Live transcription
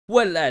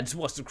Well lads,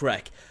 what's the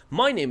crack?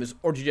 My name is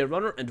RGJ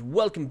Runner and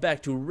welcome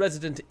back to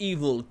Resident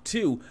Evil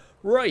 2.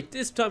 Right,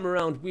 this time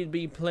around we'll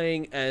be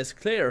playing as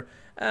Claire.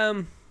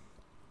 I've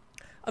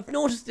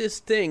noticed this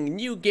thing,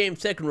 new game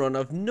second run,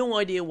 I've no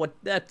idea what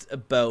that's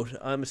about.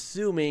 I'm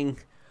assuming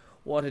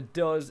what it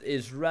does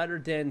is rather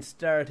than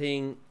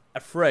starting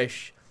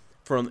afresh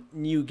from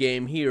new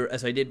game here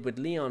as I did with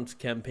Leon's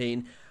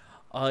campaign,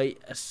 I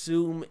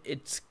assume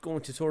it's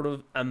going to sort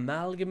of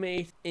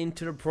amalgamate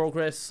into the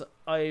progress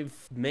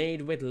I've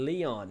made with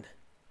Leon.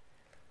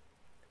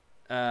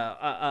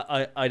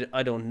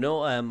 I don't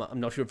know. I'm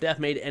not sure if that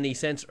made any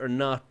sense or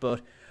not, but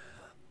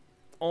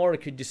or it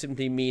could just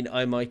simply mean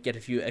I might get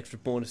a few extra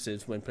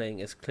bonuses when playing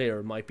as Claire.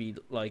 It might be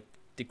like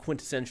the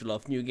quintessential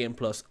of New Game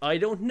Plus. I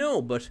don't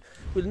know, but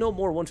we'll know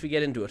more once we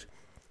get into it.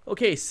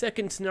 Okay,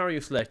 second scenario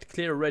select,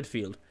 Claire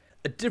Redfield.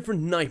 A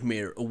different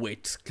nightmare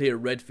awaits Claire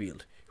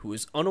Redfield, who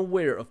is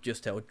unaware of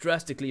just how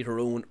drastically her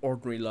own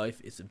ordinary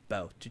life is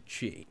about to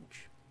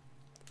change.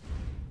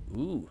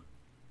 Ooh.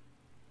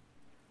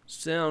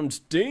 Sounds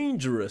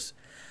dangerous.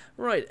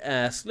 Right,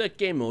 select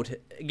game mode.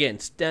 Again,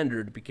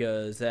 standard,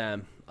 because I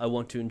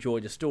want to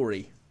enjoy the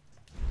story.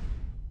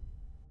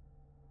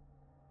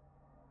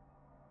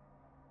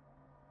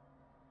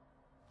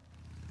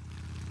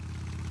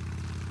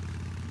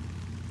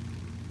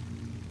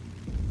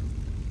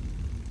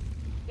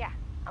 Yeah,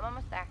 I'm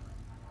almost there.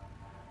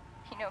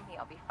 You know me,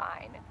 I'll be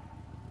fine.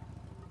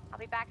 I'll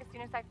be back as soon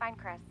as I find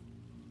Chris.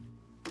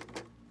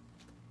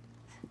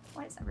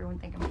 Why does everyone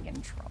think I'm gonna get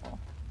in trouble?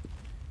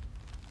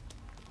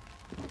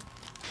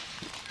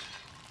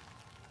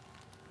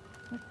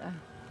 What the?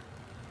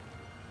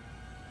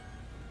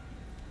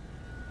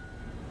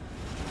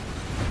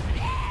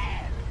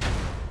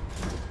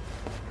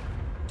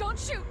 Don't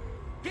shoot!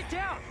 Get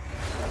down!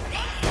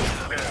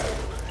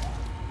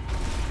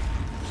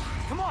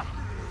 Come on!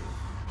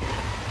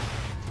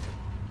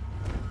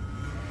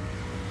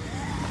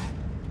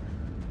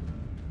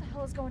 What the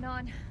hell is going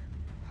on?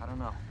 I don't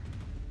know.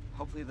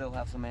 Hopefully they'll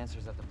have some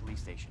answers at the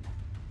police station.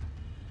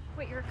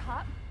 Wait, you're a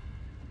cop?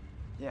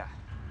 Yeah,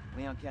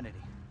 Leon Kennedy.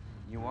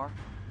 You are?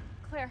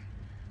 Claire.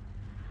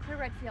 Claire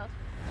Redfield.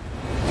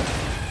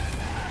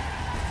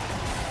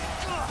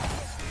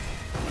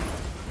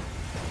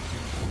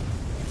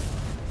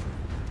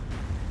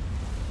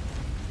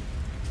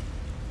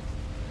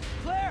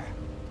 Claire!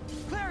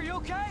 Claire, are you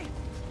okay?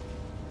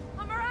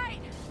 I'm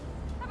alright!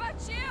 How about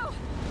you?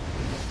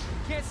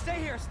 Can't stay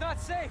here, it's not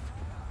safe!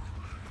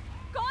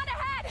 Go on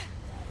ahead!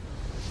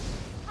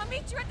 I'll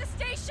meet you at the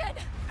station!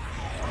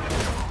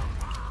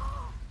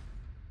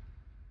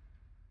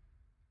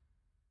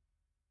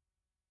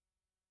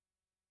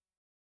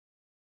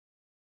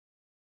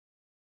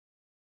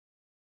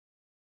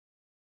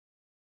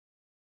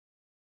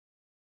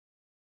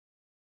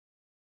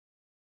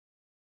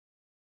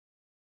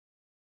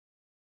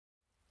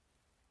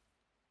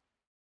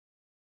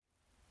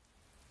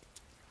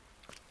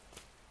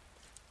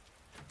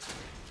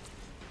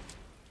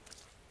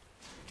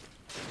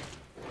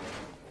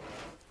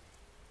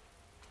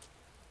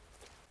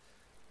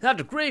 At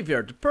the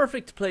graveyard, the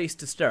perfect place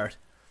to start.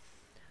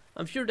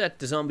 I'm sure that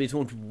the zombies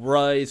won't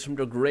rise from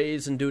their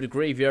graves and do the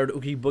graveyard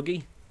oogie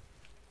boogie.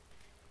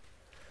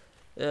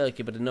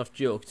 Okay, but enough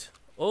jokes.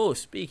 Oh,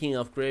 speaking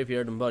of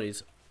graveyard and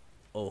bodies.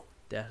 Oh,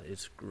 that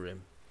is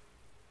grim.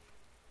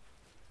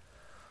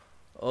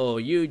 Oh,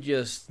 you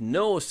just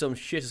know some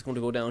shit is going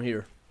to go down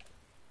here.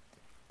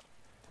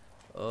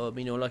 Oh,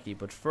 me no lucky.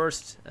 But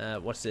first,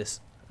 what's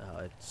this?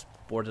 It's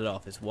boarded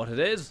off is what it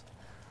is.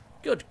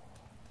 Good.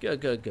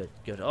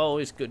 Good.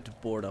 Always good to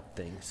board up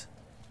things.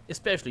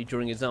 Especially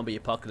during a zombie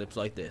apocalypse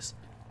like this.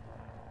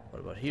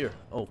 What about here?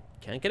 Oh,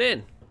 can't get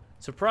in.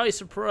 Surprise,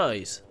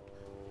 surprise.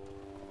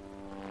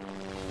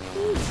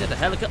 Ooh, is that a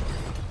helicopter?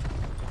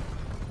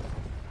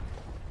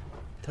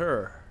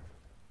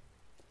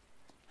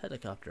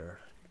 Helicopter.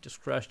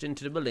 Just crashed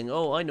into the building.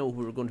 Oh, I know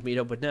who we're going to meet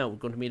up with now. We're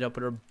going to meet up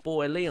with our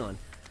boy Leon.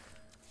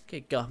 Okay,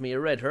 got me a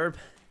red herb.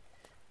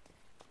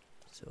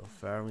 So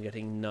far I'm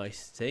getting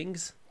nice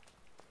things.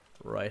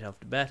 Right off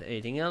the bat,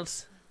 anything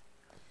else?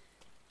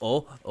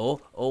 Oh,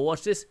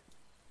 what's this?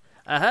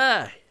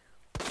 Aha!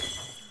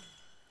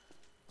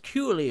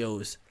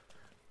 Coolios.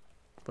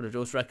 What are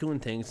those raccoon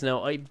things?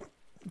 Now, I'm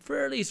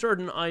fairly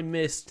certain I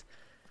missed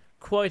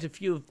quite a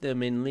few of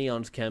them in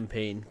Leon's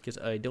campaign, because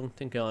I don't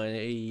think I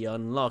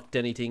unlocked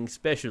anything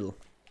special.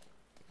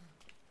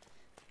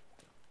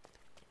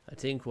 I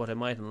think what I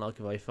might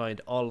unlock if I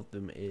find all of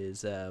them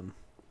is,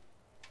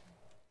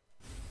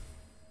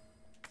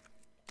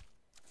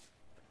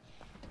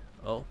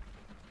 oh.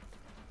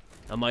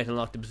 I might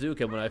unlock the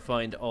bazooka when I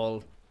find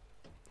all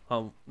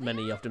how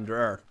many of them there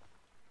are.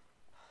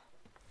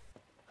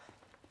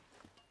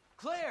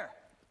 Claire!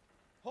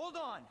 Hold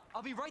on!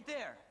 I'll be right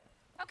there!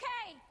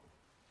 Okay!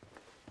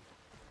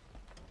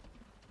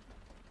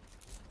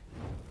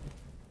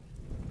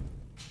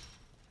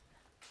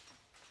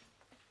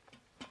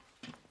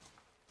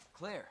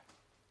 Claire!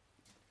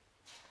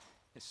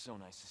 It's so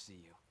nice to see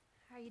you.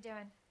 How are you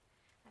doing?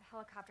 That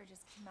helicopter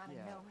just came out of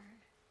nowhere.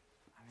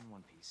 I'm in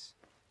one piece.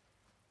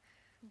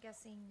 I'm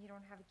guessing you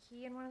don't have a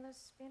key in one of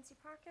those fancy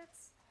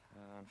pockets?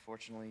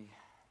 Unfortunately,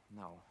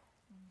 no.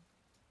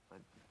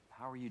 But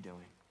how are you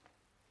doing?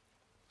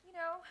 You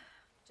know,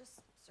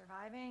 just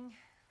surviving.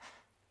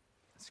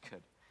 That's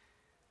good.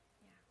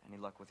 Yeah. Any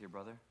luck with your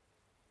brother?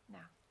 No,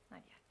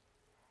 not yet.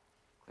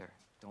 Claire,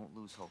 don't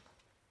lose hope.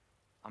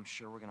 I'm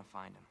sure we're gonna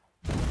find him.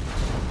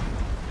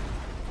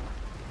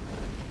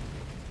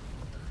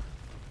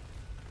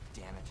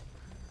 Damn it.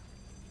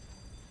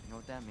 You know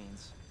what that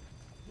means?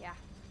 Yeah.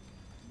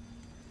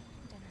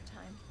 Dinner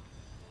time.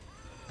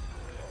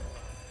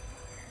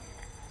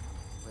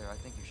 Claire, I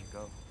think you should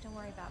go. Don't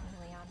worry about me,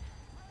 Leon.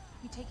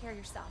 You take care of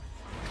yourself.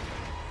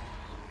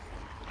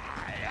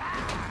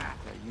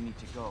 Claire, you need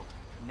to go.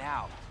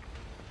 Now!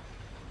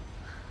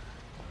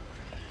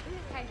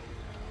 Okay,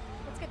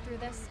 let's get through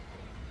this.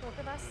 Both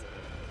of us.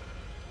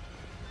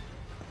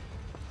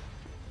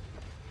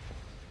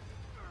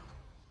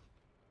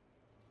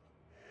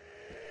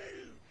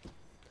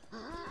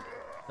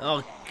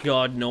 Oh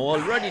god, no.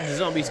 Already the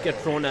zombies get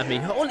thrown at me.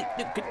 Holy...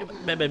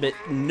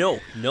 No.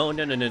 No,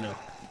 no, no, no, no.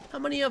 How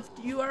many of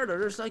you are there?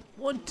 There's like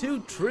 1,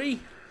 2, 3.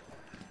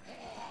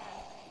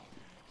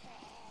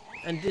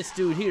 And this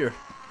dude here.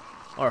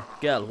 Or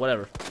gal,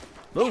 whatever.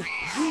 Move.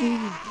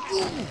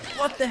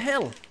 What the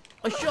hell?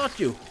 I shot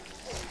you.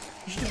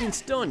 You should have been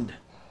stunned.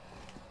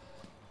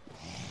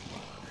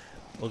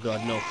 Oh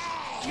god, no.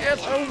 Get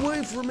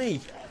away from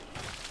me.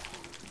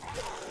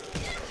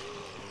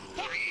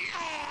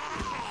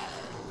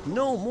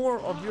 No more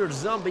of your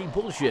zombie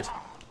bullshit.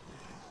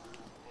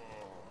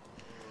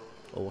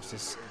 Oh, what's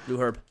this? Blue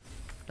herb.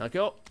 Knock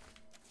you out.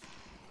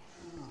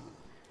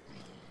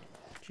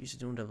 Jeez, I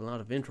don't have a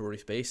lot of inventory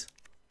space.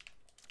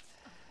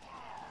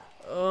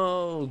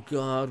 Oh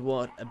god,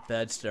 what a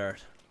bad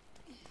start.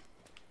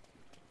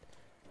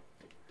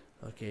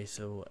 Okay,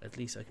 so at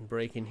least I can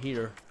break in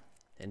here.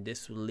 And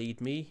this will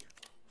lead me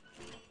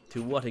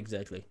to what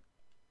exactly?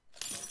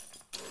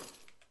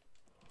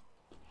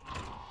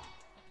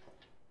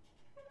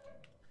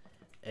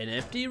 An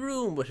empty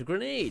room with a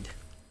grenade.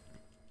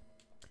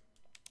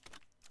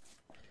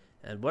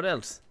 And what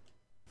else?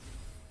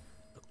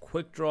 A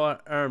quick draw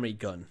army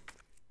gun.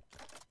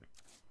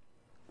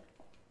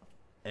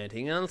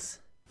 Anything else?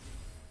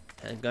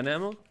 Handgun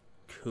ammo.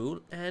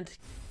 Cool. And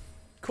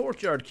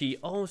courtyard key.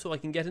 Oh, so I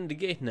can get in the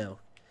gate now.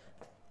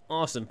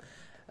 Awesome.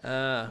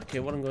 Okay,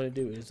 what I'm going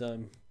to do is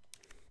I'm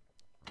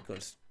going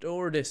to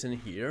store this in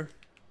here.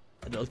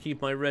 And I'll keep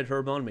my red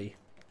herb on me.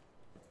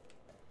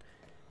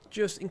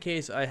 Just in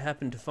case I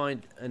happen to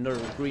find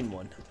another green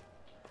one.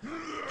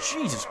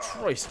 Jesus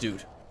Christ,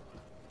 dude.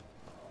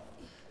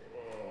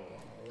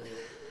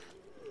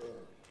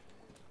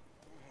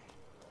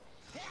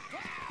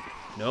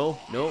 No,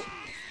 no.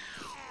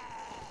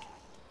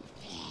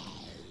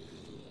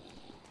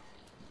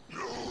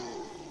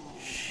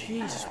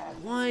 Jesus,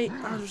 why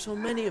are there so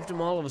many of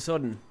them all of a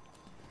sudden?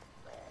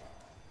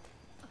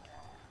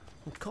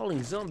 I'm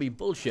calling zombie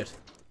bullshit.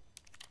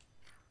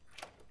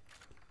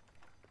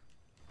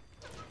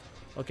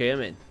 Okay,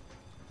 I'm in.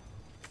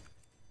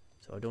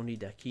 So I don't need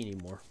that key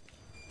anymore.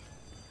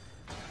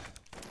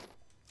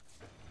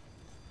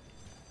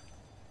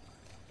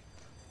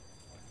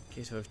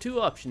 Okay, so I have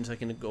two options. I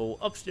can go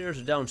upstairs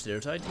or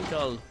downstairs. I think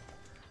I'll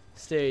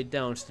stay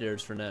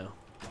downstairs for now.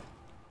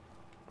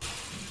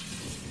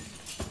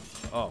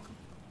 Oh,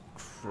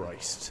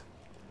 Christ.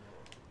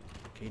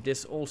 Okay,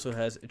 this also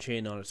has a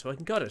chain on it, so I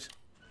can cut it.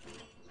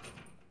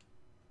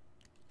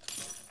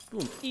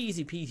 Boom,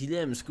 easy peasy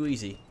lemon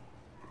squeezy.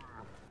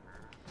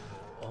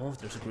 Oh,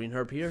 there's a green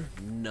herb here.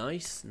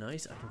 Nice,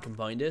 nice. I can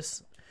combine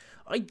this.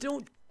 I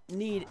don't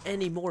need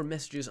any more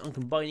messages on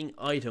combining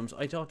items.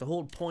 I thought the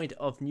whole point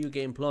of New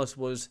Game Plus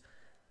was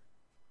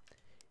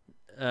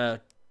to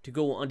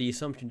go on the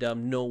assumption that I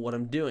know what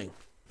I'm doing.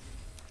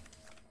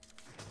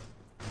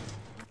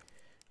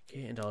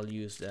 Okay, and I'll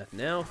use that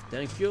now.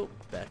 Thank you.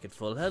 Back at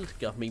full health.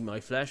 Got me my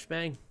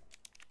flashbang.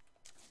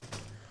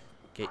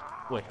 Okay,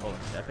 wait, hold on.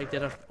 Did I pick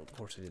that up? Of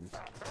course I didn't.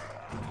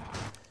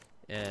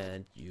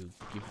 And you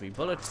give me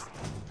bullets.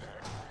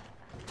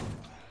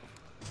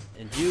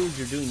 And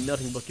you're doing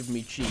nothing but giving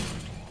me chi.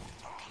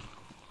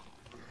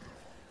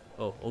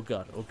 Oh, oh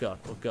god, oh god,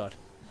 oh god.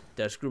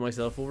 Did I screw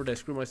myself over? Did I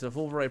screw myself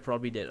over? I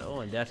probably did.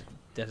 Oh, and that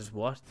is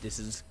what? This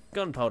is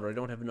gunpowder. I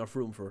don't have enough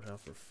room for it now,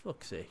 for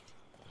fuck's sake.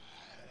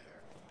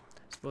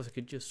 I suppose I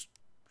could just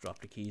drop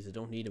the keys. I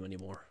don't need them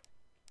anymore.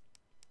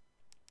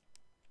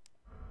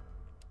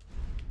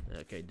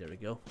 Okay, there we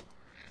go.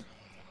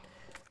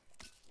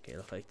 Okay,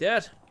 look like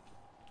that.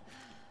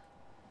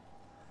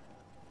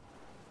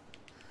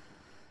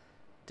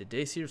 Did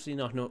they seriously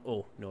not know?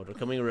 Oh, no, they're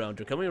coming around.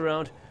 They're coming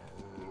around.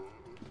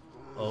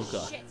 Oh,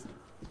 God. Shit.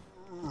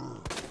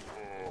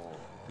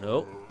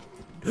 No.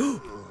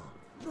 No,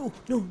 no,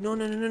 no, no,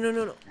 no, no,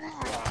 no, no.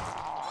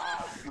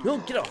 No,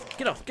 get off,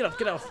 get off, get off,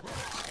 get off.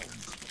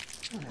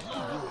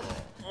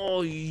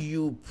 Oh,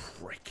 you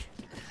prick.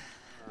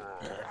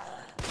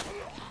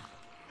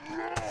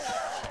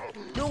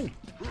 No.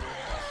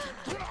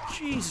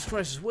 Jesus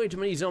Christ, there's way too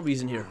many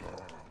zombies in here.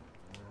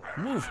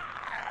 Move.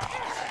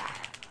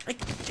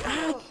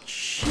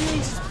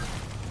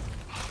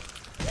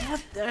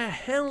 the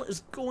hell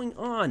is going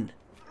on?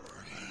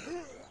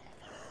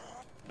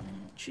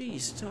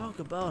 Jeez, talk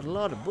about a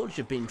lot of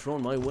bullshit being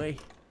thrown my way.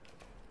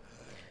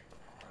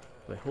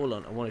 Wait, hold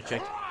on, I want to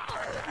check.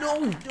 No,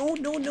 no,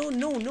 no, no,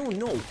 no, no,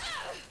 no.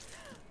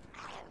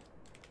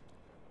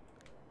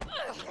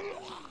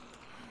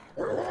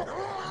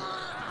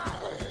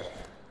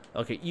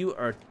 Okay, you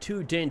are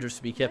too dangerous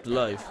to be kept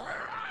alive.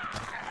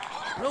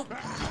 Nope.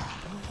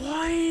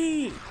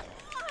 Why?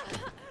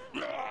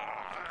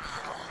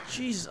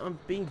 Jesus, I'm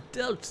being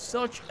dealt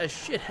such a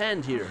shit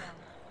hand here.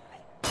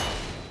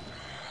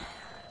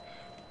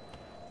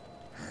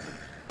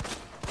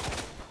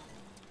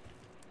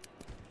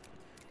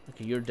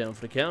 Okay, you're down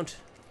for the count.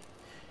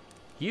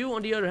 You,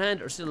 on the other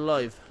hand, are still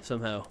alive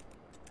somehow.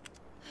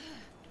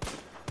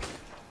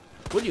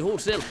 Will you hold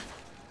still?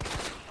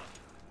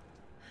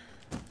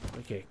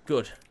 Okay,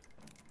 good.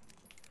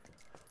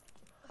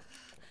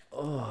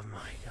 Oh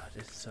my god,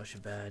 this is such a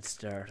bad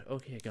start.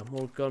 Okay, I got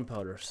more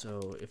gunpowder,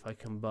 so if I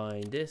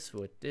combine this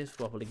with this,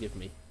 what will it give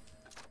me?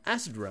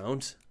 Acid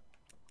rounds?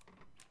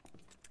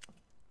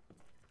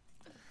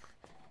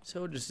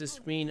 So does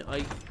this mean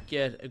I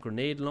get a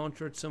grenade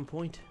launcher at some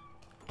point?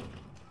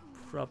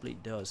 Probably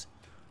does.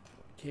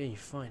 Okay,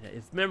 fine.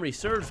 If memory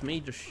serves me,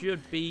 there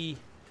should be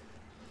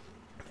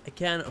a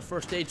can of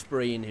first aid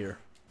spray in here.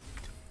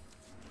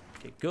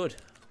 Okay, good.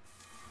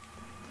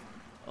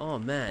 Oh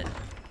man.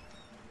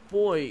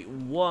 Boy,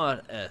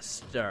 what a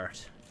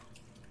start.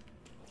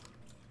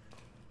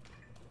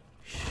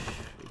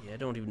 Yeah, I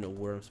don't even know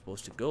where I'm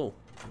supposed to go.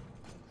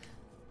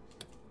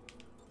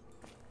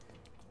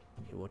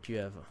 Okay, what do you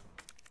have?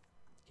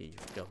 Okay,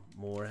 you've got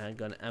more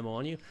handgun ammo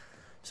on you.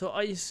 So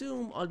I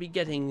assume I'll be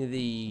getting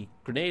the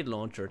grenade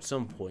launcher at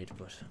some point,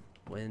 but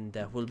when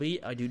that will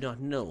be, I do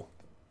not know.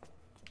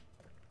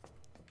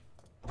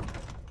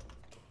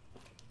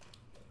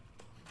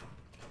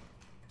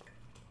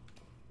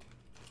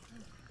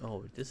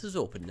 Oh, this is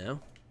open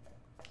now.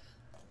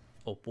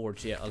 Oh,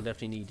 boards, yeah, I'll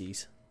definitely need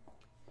these.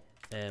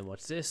 And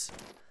what's this?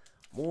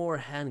 More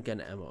handgun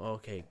ammo.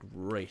 Okay,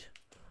 great.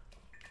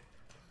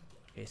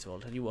 Okay, so I'll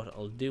tell you what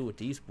I'll do with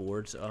these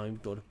boards. I'm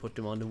going to put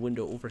them on the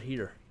window over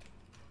here.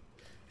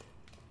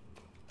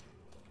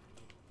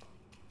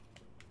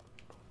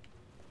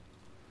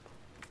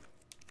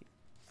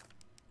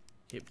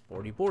 Okay,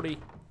 boardy.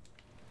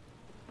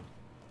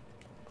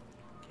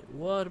 Okay,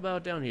 what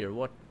about down here?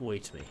 What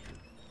waits me?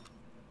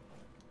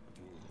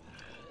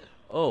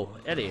 Oh,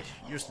 Elliot,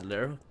 you're still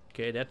there.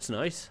 Okay, that's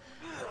nice.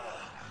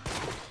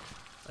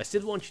 I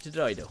still want you to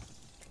die, though.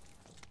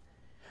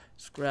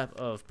 Scrap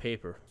of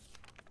paper.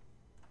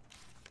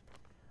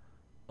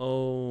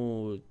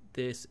 Oh,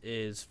 this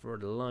is for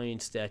the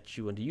lion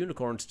statue and the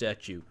unicorn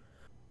statue.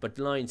 But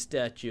the lion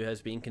statue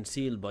has been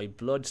concealed by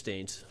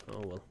bloodstains.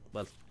 Oh, well.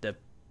 Well, the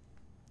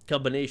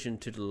combination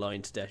to the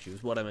lion statue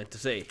is what I meant to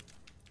say.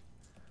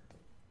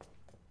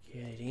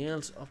 Okay, anything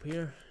else up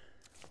here?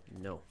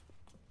 No.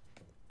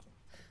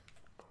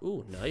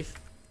 Ooh, knife.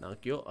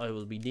 Thank you. I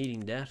will be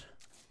needing that.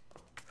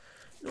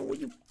 No, will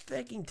you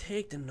fucking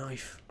take the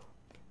knife?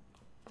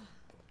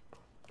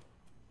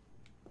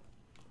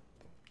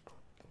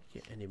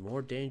 Okay, any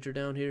more danger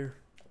down here?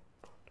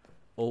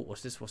 Oh,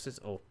 what's this? What's this?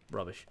 Oh,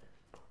 rubbish.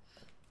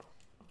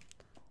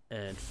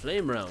 And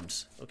flame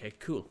rounds. Okay,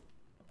 cool.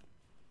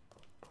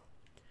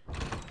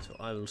 So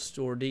I will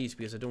store these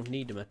because I don't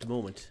need them at the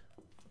moment.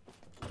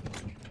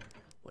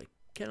 Wait,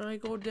 can I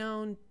go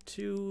down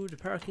to the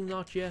parking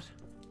lot yet?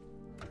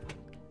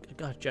 I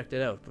gotta check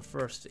that out, but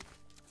first,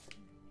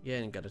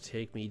 again, gotta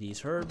take me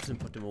these herbs and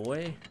put them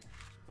away.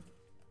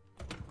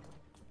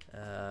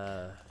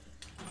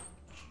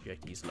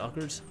 Check these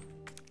lockers.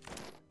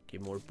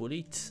 Get more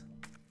bullets,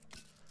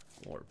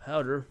 more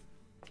powder,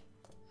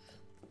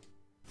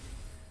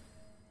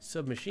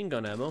 submachine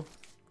gun ammo,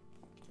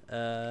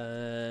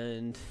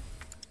 and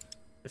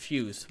a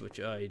fuse, which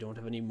I don't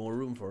have any more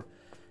room for.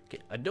 Okay,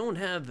 I don't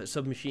have a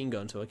submachine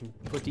gun, so I can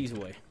put these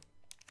away.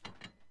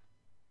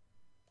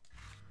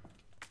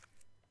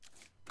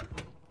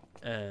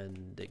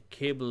 And the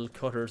cable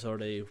cutters or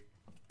the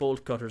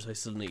bolt cutters I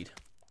still need.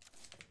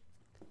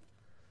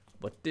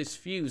 But this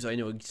fuse, I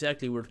know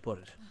exactly where to put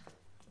it.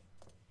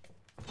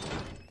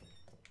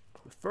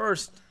 But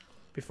first,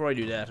 before I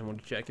do that, I want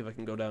to check if I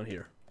can go down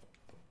here.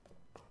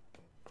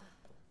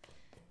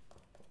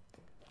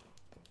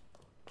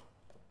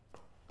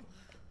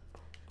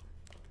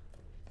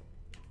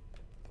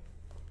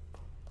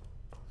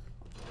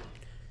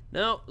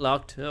 No,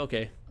 locked.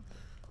 Okay.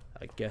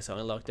 I guess I'll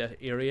unlock that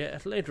area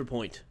at a later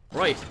point.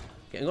 Right.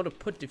 Okay, I'm going to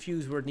put the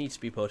fuse where it needs to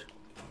be put.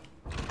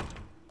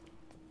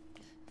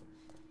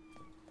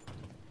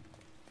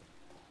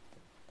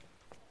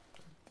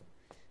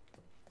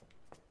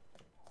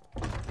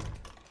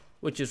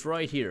 Which is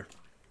right here.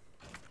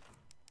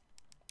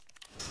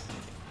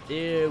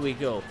 There we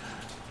go.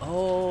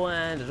 Oh,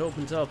 and it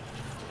opens up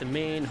the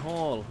main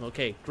hall.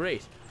 Okay,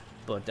 great.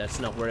 But that's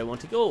not where I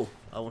want to go.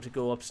 I want to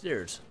go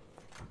upstairs.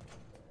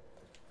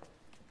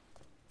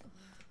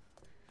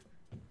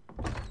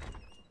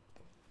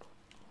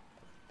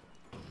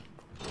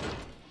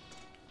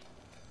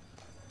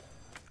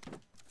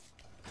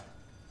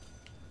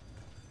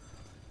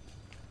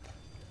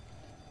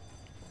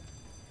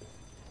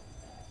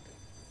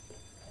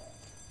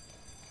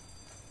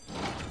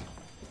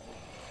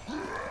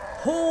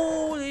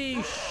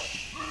 Holy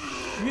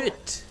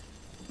shit!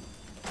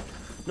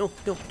 No,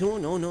 no, no,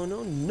 no, no,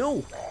 no,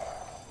 no!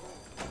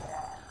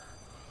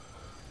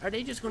 Are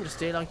they just going to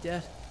stay like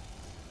that?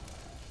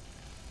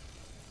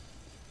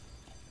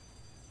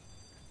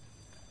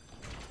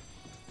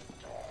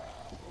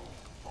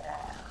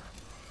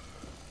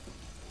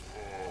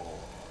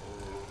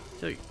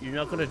 So you're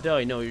not going to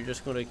die, no, you're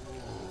just going to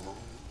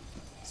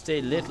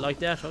stay lit like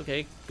that?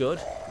 Okay, good.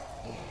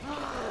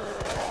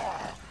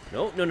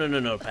 No, no, no, no,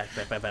 no, back,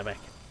 back, back, back, back.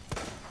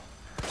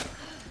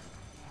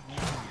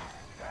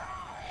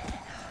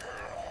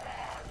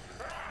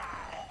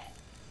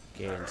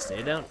 Okay, and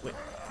stay down. Wait,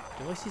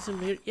 do I see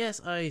something here?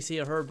 Yes, I see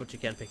a herd, but you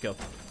can't pick up.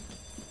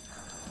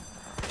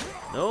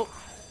 No.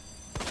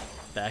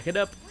 Back it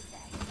up. What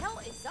the hell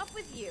is up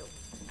with you?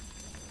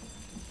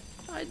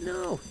 I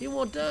know, he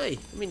won't die.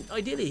 I mean,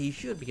 ideally he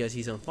should because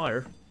he's on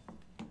fire.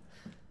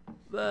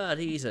 But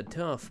he's a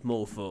tough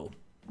mofo.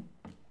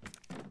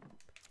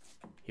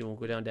 He won't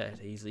go down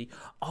that easily.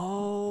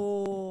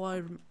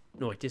 Oh,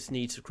 no, wait, this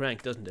needs a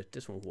crank, doesn't it?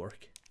 This won't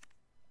work.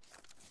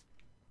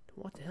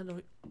 What the hell do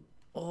I...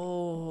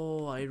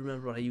 Oh, I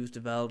remember what I used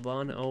the valve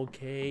on.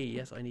 Okay,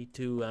 yes, I need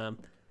to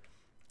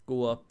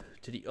go up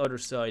to the other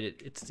side.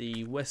 It's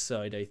the west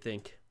side, I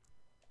think.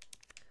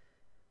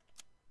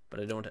 But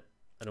I don't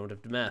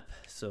have the map,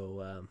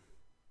 so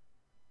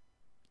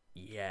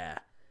yeah.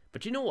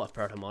 But you know what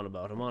part I'm on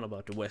about? I'm on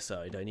about the west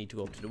side. I need to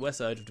go up to the west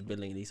side of the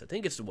building at least. I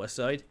think it's the west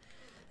side,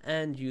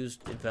 and use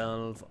the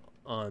valve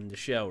on the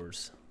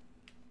showers.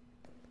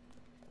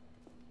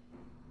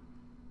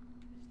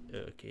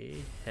 Okay,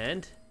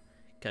 hand.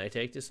 Can I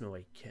take this? No,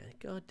 I can't.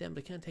 God damn,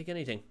 I can't take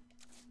anything.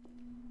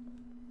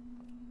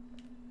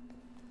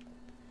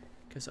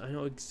 Because I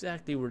know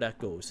exactly where that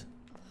goes.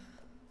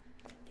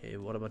 Okay,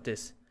 what about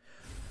this?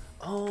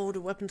 Oh, the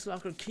weapons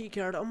locker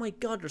keycard. Oh my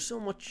god, there's so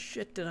much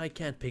shit that I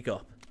can't pick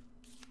up.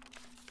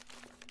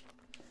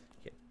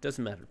 Okay,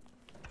 doesn't matter.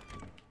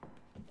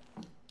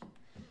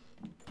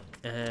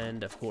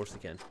 And of course I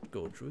can't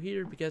go through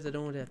here because I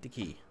don't have the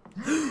key.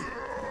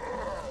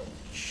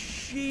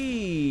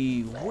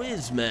 Gee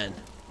whiz, man.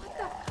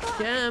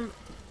 Calm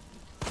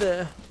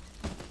the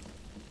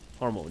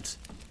hormones.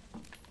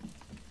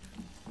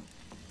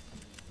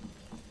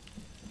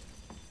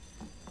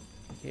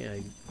 Okay,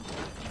 I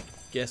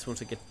guess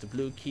once I get the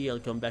blue key, I'll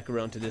come back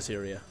around to this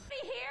area.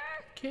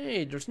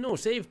 Okay, there's no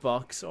save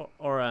box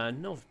or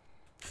no,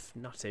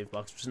 not save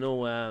box. There's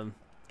no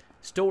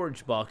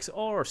storage box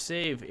or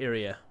save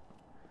area.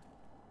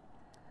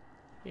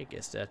 I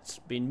guess that's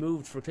been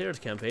moved for Claire's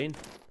campaign.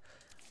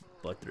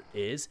 But there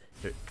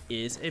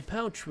is a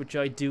pouch which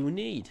I do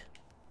need.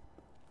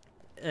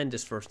 And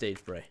this first aid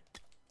spray.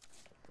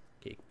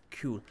 Okay,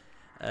 cool.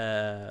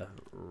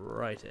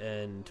 Right,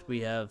 and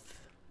we have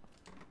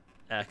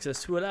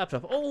access to a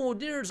laptop. Oh,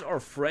 there's our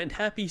friend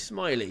Happy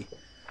Smiley.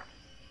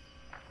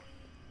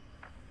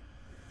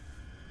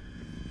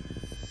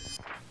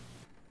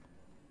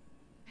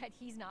 Bet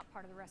he's not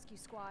part of the rescue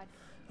squad.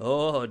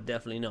 Oh,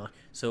 definitely not.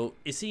 So,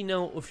 is he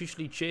now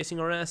officially chasing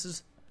our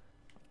asses?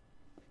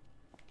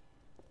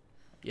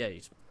 Yeah,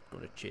 he's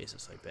gonna chase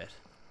us, I bet.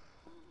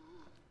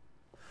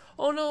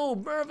 Oh no,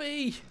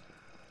 Murphy!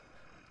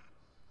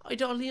 I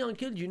thought Leon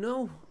killed you,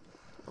 no?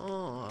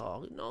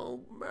 Oh,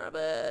 no,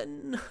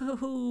 Marvin!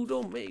 No,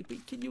 don't make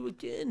me kill you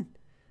again.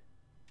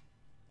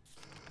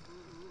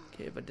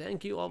 Okay, but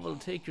thank you, I will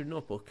take your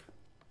notebook.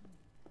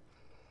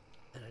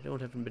 And I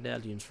don't have the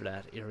medallions for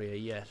that area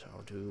yet,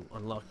 or to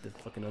unlock the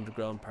fucking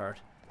underground part.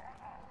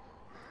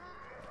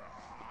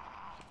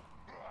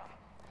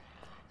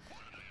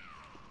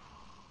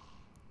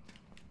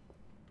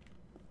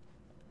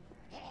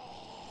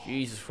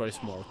 Jesus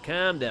Christ, more.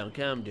 Calm down,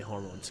 calm the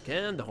hormones,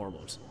 calm the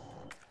hormones.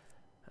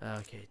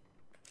 Okay,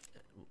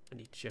 I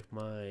need to check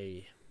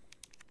my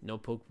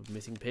notebook with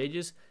missing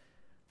pages.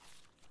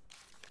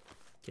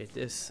 Okay,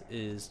 this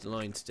is the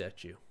lion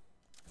statue.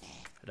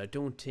 And I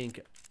don't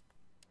think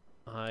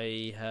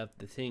I have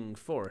the thing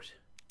for it.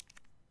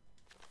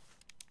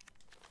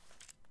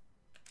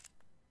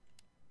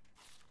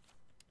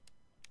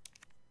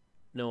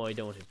 No, I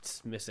don't.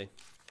 It's missing.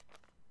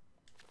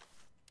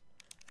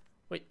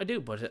 Wait, I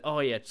do, but oh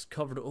yeah, it's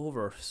covered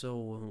over.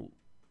 So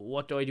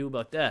what do I do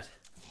about that?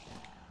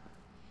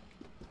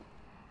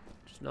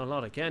 There's not a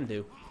lot I can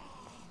do.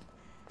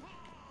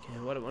 Okay,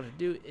 what I want to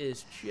do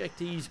is check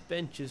these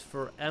benches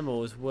for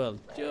ammo as well,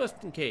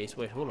 just in case.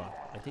 Wait, hold on.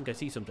 I think I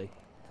see something.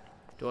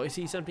 Do I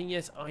see something?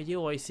 Yes, I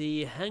do. I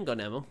see handgun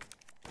ammo.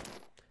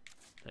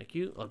 Thank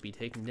you. I'll be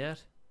taking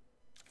that.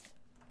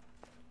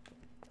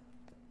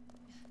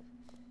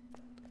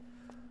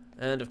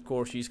 And of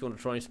course, she's going to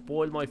try and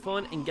spoil my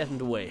fun and get in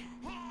the way.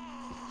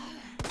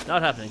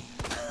 Not happening.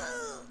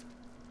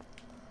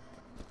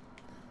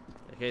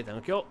 Okay,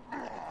 thank you.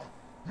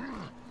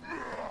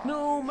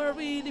 No,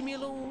 Murphy, leave me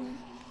alone.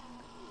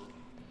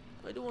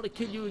 I don't want to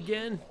kill you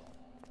again.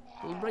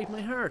 It will break my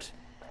heart.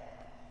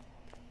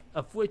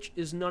 Of which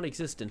is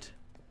non-existent.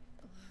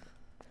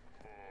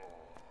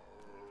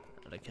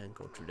 And I can't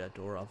go through that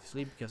door,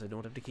 obviously, because I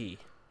don't have the key.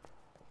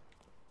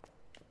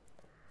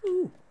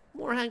 Ooh,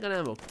 More handgun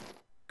ammo.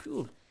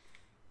 Cool.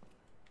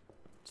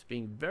 It's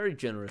being very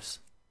generous.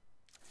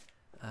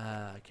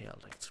 Okay, I'll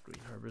take screen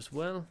herb as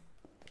well.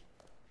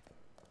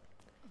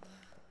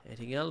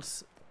 Anything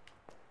else?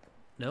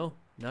 No?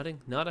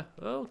 Nothing? Nada?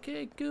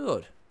 Okay,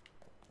 good.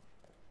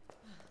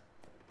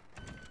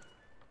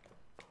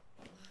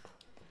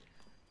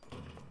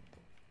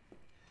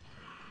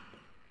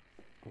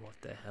 What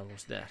the hell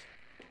was that?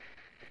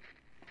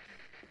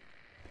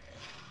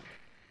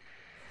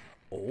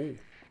 Oh.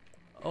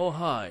 Oh,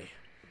 hi.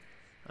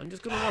 I'm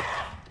just gonna walk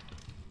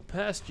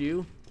past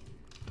you.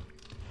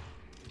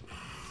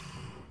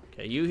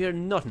 Okay, you hear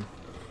nothing.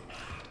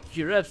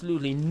 You hear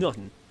absolutely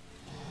nothing.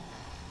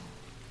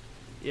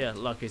 Yeah,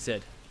 like I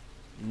said,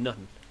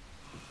 nothing.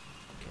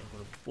 Okay, I'm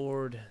gonna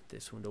board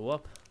this window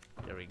up.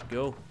 There we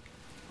go.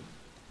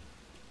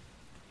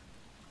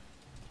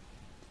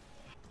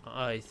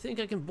 I think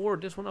I can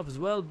board this one up as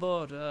well,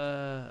 but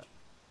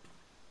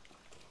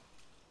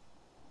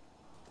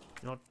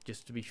not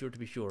just to be sure.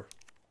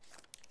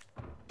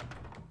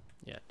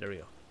 Yeah, there we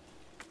go.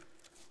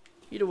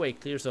 Either way,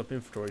 clears up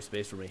inventory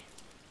space for me.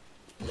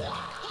 Gee,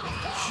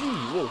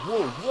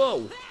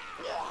 whoa.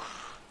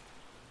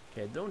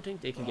 Okay, I don't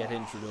think they can get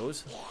in through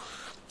those.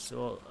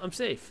 So, I'm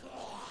safe.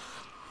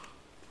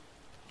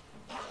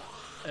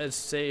 As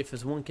safe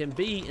as one can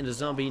be in a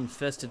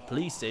zombie-infested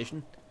police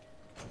station.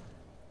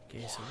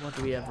 Okay, so what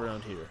do we have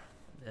around here?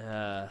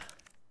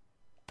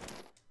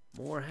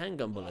 More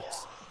handgun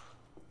bullets.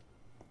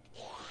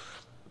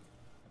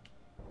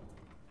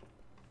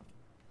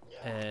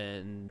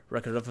 And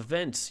record of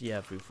events.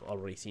 Yeah, we've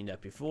already seen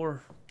that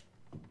before.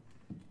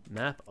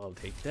 Map, I'll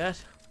take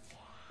that.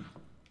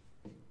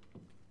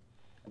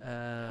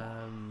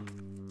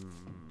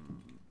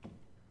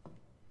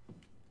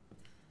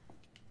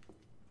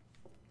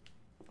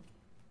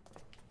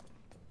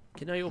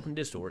 Can I open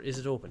this door? Is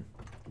it open?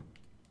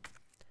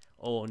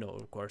 Oh no,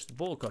 of course, the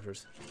bolt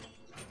cutters.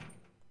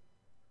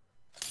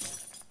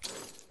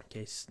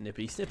 Okay,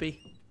 snippy.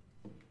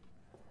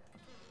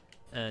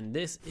 And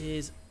this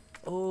is...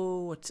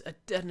 Oh, it's a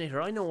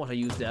detonator. I know what I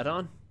use that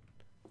on.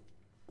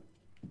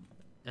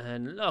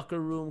 And locker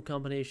room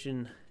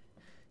combination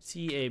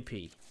CAP.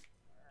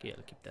 Okay,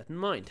 I'll keep that in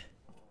mind.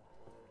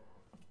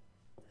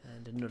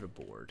 And another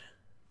board.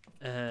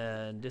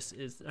 And this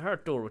is a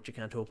heart door which you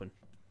can't open.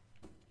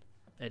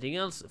 Anything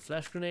else? A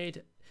flash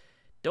grenade.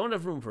 Don't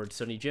have room for it,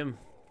 Sonny Jim.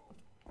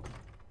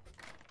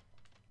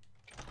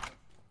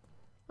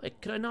 Wait,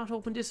 could I not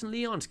open this in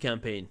Leon's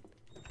campaign?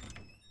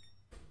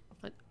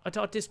 I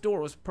thought this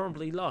door was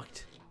permanently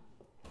locked.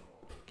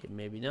 Okay,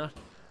 maybe not.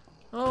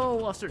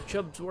 Oh, Officer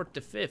Chubbsworth the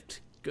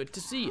Fifth. Good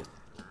to see you.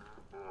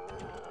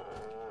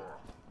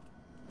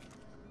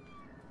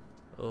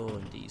 Oh,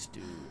 and these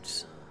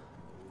dudes.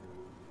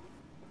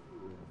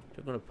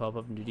 They're gonna pop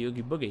up and do the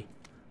Oogie Boogie.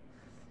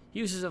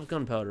 Uses of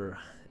gunpowder.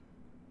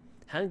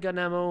 Handgun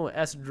ammo,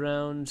 acid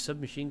round,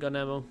 submachine gun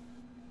ammo.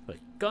 But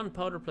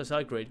gunpowder plus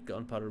high grade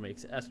gunpowder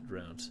makes acid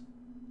rounds.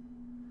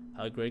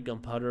 High grade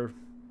gunpowder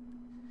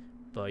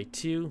by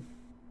 2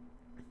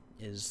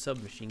 is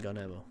submachine gun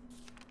ammo.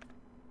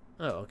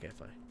 Oh, okay,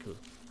 fine, cool,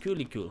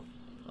 cool.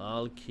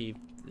 I'll keep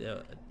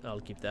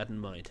that in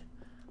mind.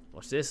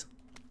 What's this?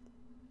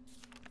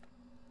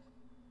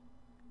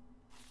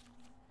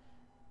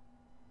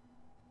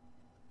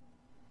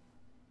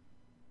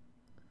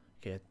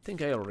 Okay, I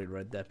think I already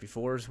read that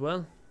before as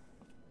well.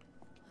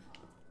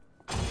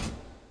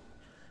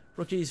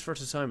 Rookies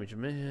first assignment.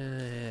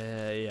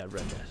 Yeah, I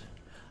read that.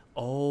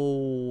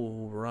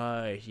 Oh,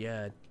 right.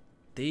 Yeah,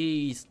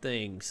 these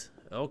things.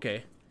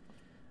 Okay.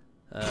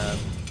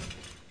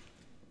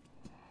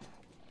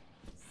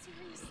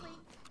 Seriously?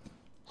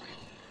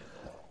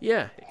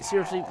 Yeah,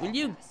 seriously. Will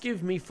you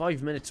give me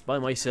 5 minutes by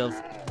myself?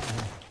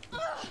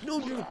 No,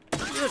 dude.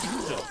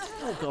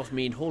 Fuck off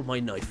me and hold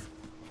my knife.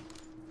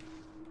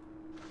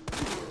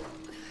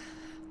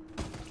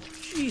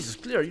 Jesus,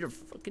 Claire, you're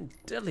fucking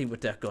deadly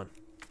with that gun.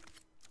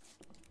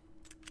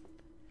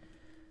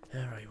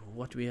 Alright,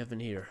 what do we have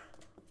in here?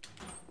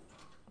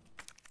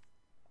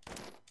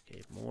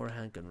 Okay, more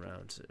handgun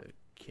rounds.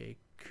 Okay,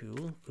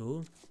 cool.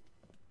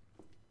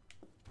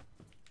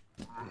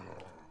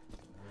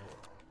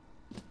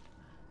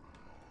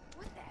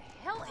 What the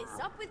hell is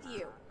up with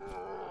you?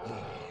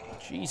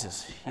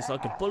 Jesus, he's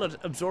like a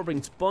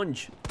bullet-absorbing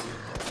sponge.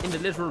 In the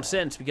literal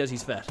sense, because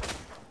he's fat.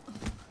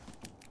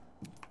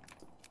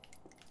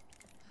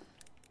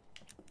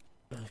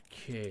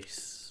 Okay,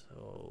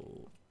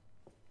 so...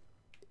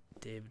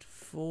 David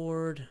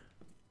Ford,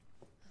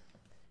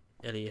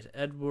 Elliot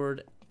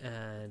Edward,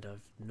 and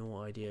I've no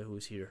idea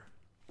who's here.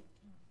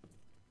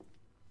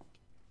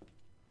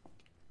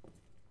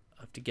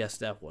 I have to guess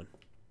that one.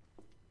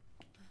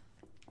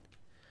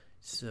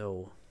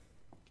 So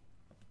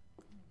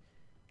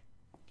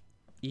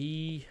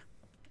E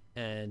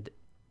and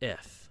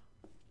F.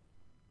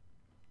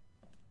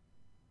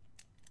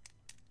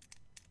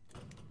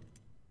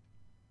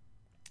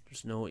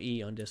 There's no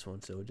E on this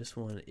one, so this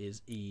one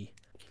is E.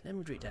 Let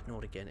me read that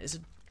note again. Is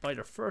it by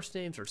their first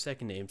names or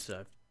second names that I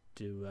have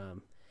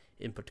to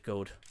input the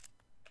code?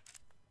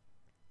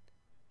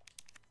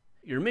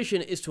 Your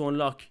mission is to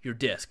unlock your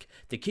disc.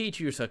 The key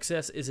to your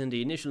success is in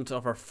the initials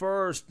of our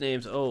first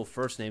names. Oh,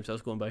 first names. I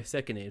was going by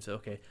second names.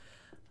 Okay.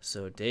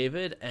 So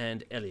David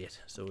and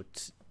Elliot. So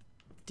it's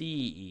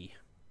D-E.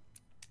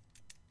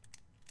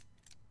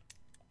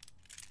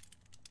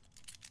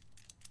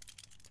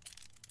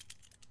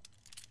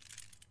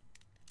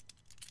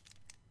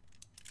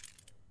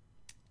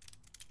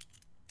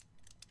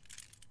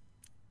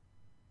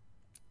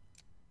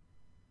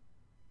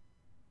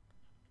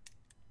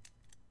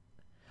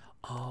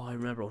 Oh, I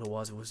remember what it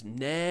was. It was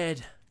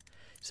Ned.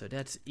 So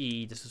that's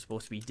E. This is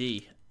supposed to be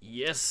D.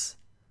 Yes.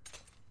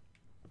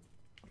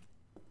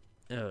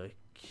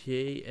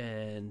 Okay,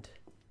 and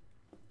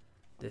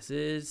this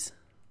is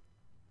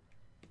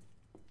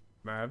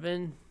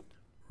Marvin,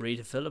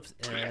 Rita Phillips,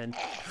 and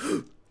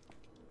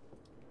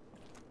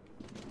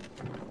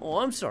oh,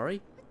 I'm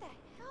sorry. What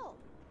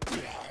the hell?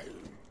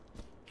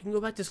 You can go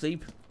back to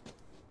sleep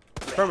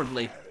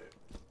permanently.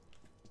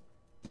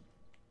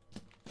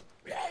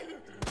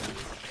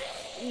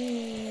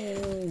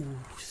 Ooh,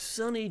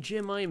 Sonny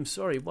Jim, I am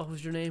sorry. What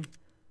was your name?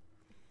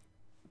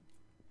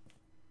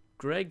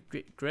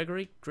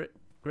 Gregory? Greg?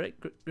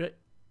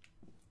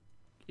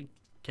 I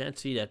can't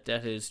see that.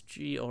 That is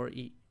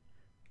G-R-E.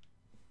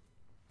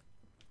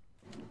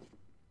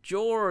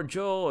 George.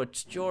 Oh,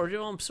 it's George.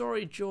 Oh, I'm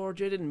sorry,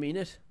 George. I didn't mean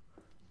it.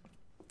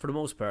 For the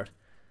most part.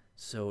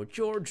 So,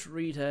 George,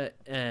 Rita,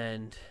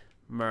 and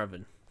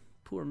Marvin.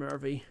 Poor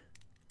Marvy.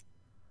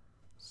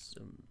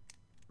 So,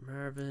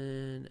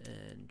 Marvin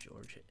and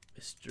George.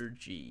 Mr.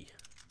 G.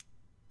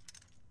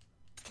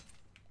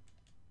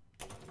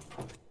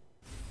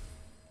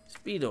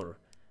 Speed order.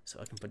 So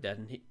I can put that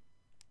in here.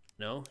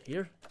 No,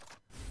 here.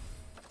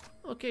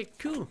 Okay,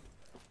 cool.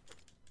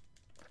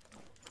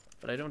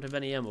 But I don't have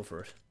any ammo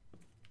for it.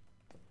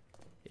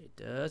 It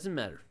doesn't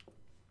matter.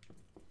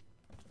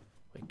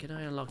 Wait, can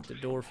I unlock the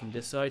door from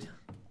this side?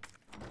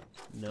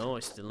 No, I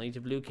still need the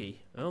blue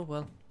key. Oh,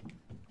 well.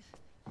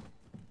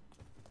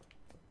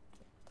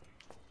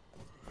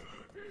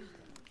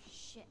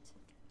 Shit.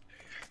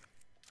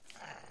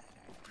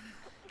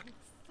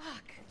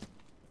 Fuck.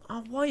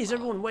 Oh, why is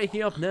everyone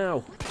waking up now?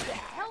 What the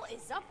hell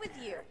is up with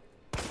you?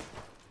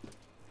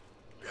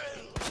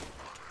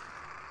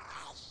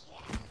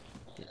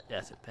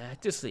 That's it.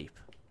 Back to sleep.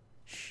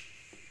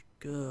 Shh.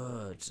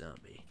 Good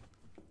zombie.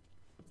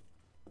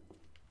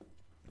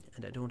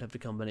 And I don't have the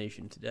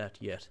combination to that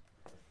yet.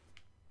 I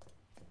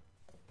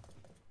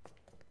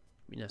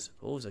mean, I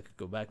suppose I could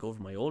go back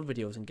over my old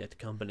videos and get the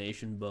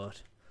combination,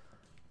 but...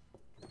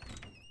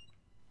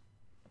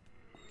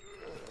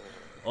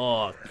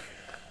 Oh,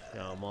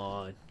 come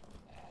on.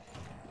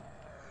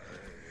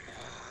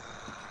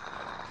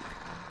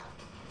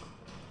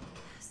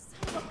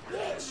 Son of a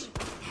bitch!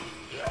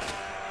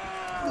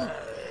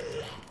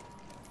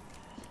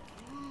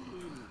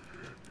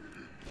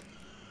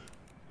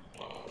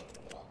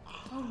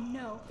 Oh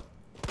no.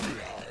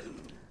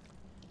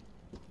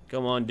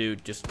 Come on,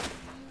 dude. Just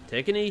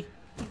take a knee.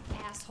 You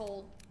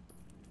asshole.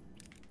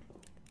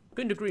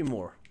 Couldn't agree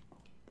more.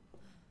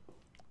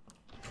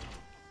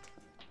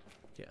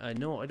 Okay, I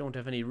know I don't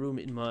have any room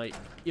in my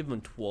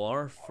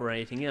inventory for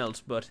anything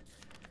else, but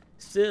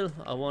still,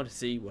 I want to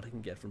see what I can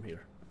get from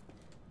here.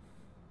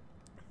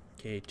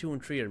 Okay, 2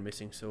 and 3 are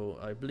missing, so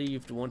I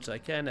believe the ones I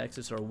can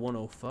access are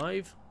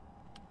 105.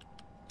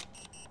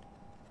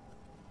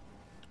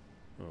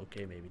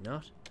 Okay, maybe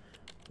not.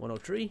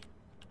 103.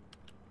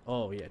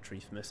 Oh yeah,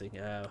 3's missing.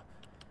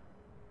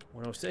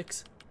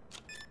 106.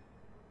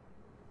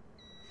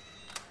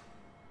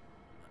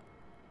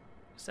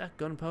 Is that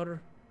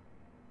gunpowder?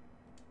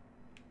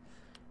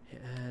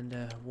 And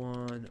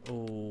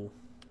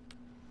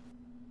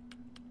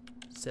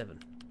 107.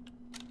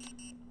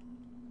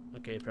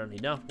 Okay, apparently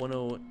not.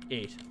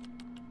 108.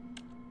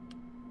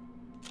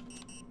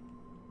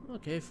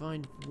 Okay,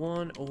 fine.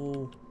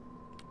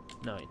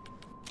 109.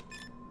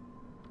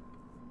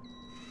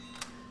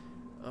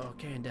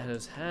 Okay, and that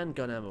is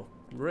handgun ammo.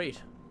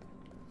 Great.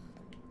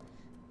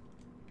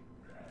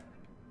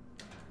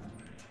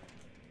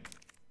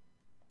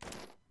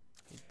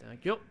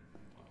 Thank you.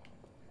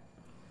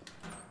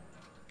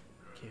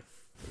 Okay,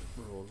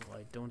 roll.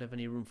 I don't have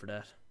any room for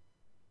that.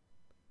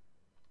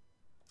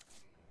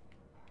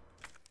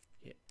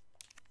 Yeah.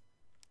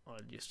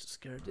 I'll just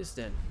discard this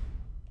then.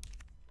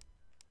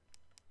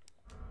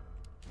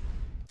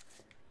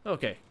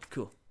 Okay,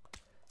 cool.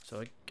 So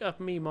I got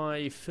me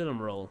my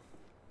film roll.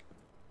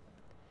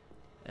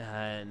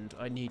 And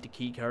I need the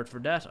key card for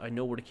that. I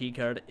know where the key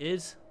card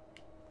is,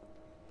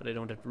 but I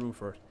don't have room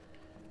for it.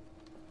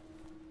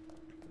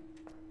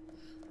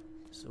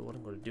 So what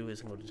I'm going to do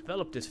is I'm going to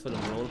develop this film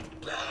roll.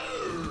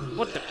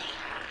 What the?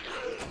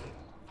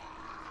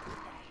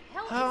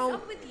 Hell How is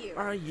up with you?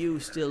 are you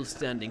still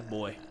standing,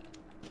 boy?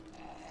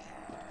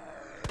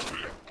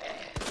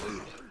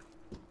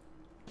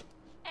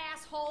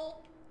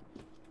 Asshole.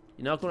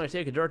 You're not going to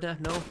take a dirt nap?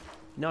 No? You're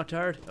not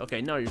tired?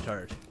 Okay, now you're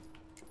tired.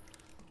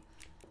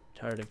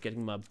 Tired of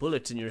getting my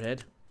bullets in your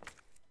head.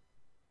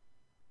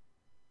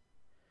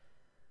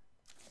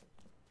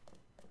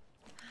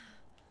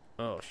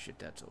 Oh shit. shit,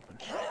 that's open.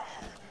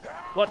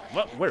 What?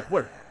 What?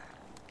 Where?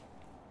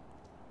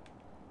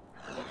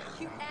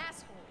 You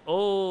asshole.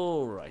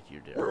 Oh, right,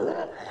 you're there.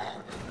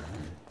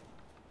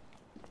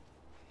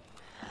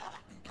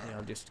 Okay,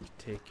 I'll just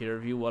take care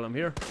of you while I'm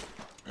here.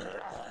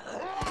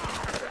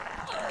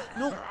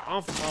 No,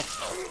 off.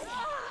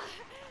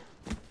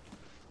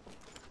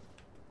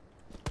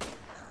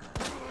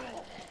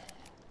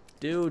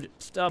 Dude,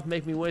 stop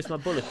making me waste my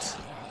bullets.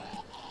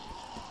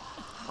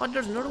 Oh,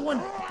 there's another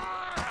one.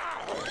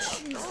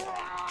 Jeez,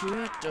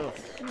 get the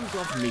fuck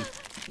off me.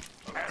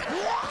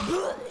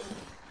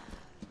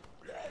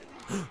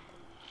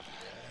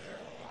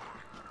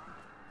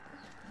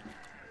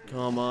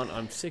 Come on,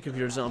 I'm sick of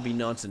your zombie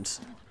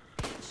nonsense.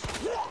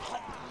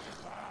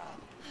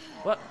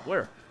 What?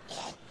 Where?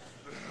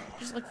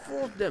 There's like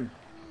 4 of them.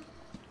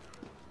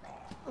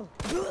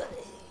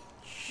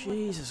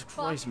 Jesus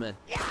Christ, man.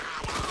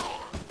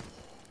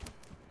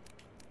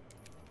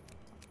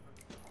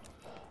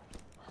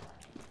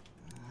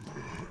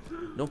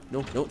 No.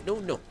 Okay,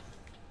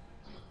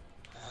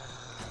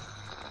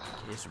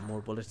 is there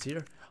more bullets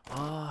here?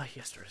 Ah,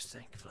 yes there is,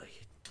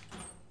 thankfully.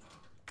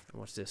 And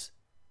what's this?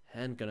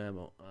 Handgun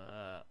ammo.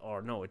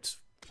 Or no, it's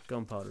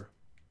gunpowder.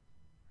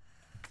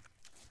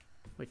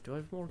 Wait, do I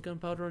have more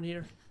gunpowder in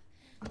here?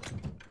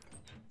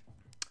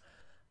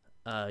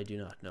 I do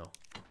not know.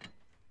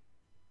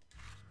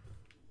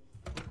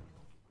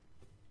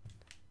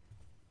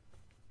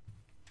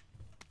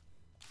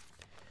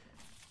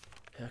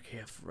 Okay,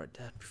 I've read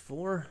that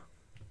before.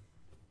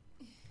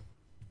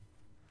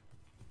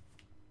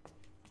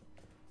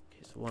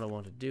 Okay, so what I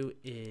want to do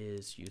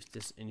is use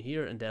this in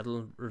here, and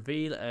that'll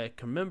reveal a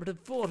commemorative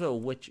photo,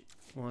 which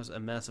was a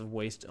massive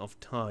waste of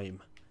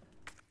time.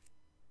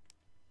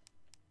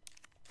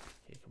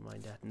 Okay,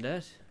 combine that and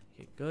that.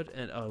 Okay, good,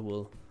 and I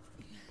will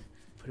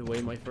put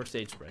away my first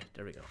aid spray.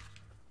 There we go.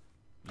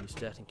 Use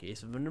that in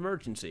case of an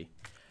emergency.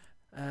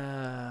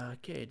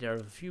 Okay, there are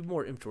a few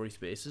more inventory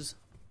spaces.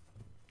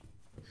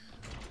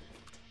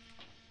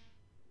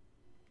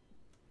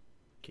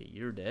 Okay,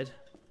 you're dead.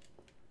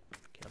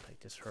 Okay, I'll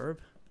take this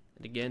herb.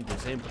 And again, do the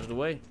same, put it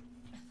away.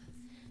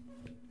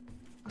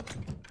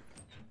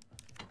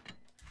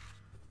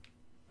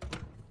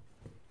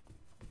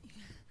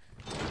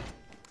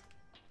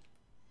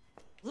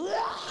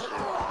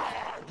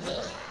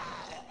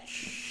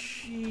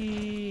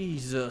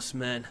 Jesus,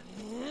 man.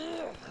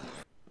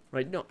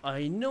 Right, no,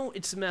 I know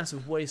it's a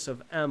massive waste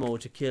of ammo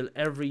to kill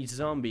every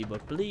zombie,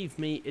 but believe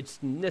me,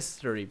 it's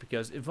necessary,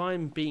 because if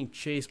I'm being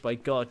chased by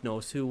God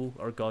knows who,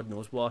 or God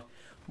knows what,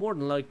 more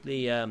than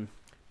likely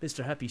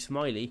Mr. Happy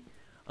Smiley,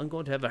 I'm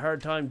going to have a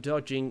hard time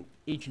dodging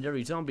each and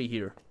every zombie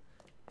here.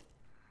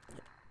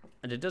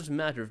 And it doesn't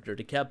matter if they're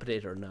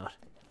decapitated or not.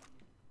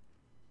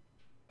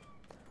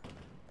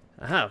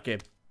 Aha, okay,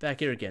 back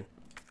here again.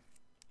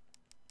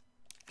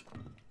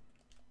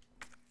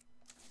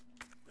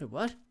 Wait,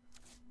 what?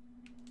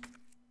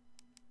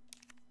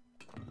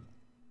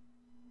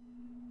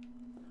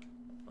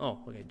 Oh,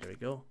 okay, there we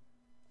go.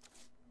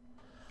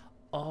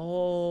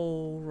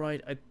 Oh, right,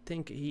 I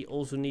think he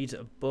also needs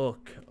a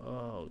book.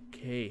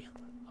 Okay,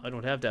 I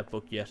don't have that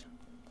book yet.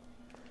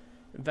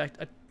 In fact,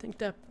 I think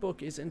that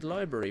book is in the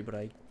library, but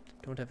I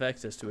don't have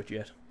access to it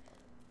yet.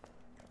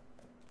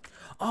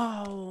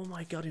 Oh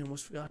my god, I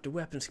almost forgot the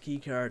weapons key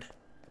card.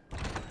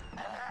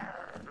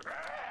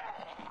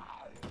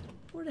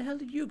 Where the hell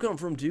did you come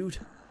from, dude?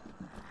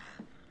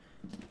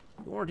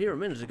 You weren't here a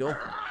minute ago.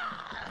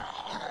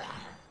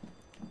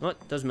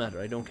 What? Doesn't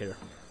matter, I don't care.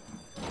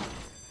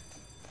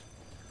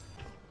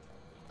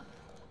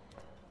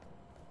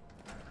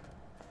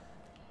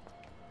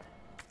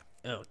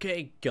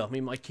 Okay, got me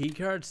my key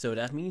card, so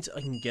that means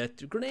I can get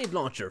the grenade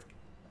launcher.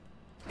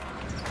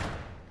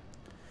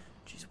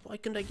 Jeez, why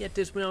couldn't I get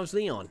this when I was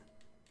Leon?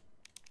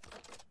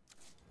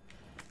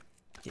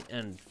 Yeah,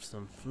 and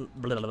some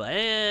blah, blah, blah,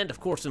 and of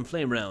course some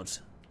flame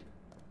rounds.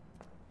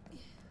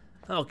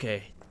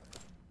 Okay.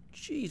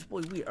 Jeez,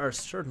 boy, we are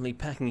certainly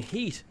packing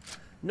heat.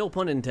 No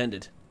pun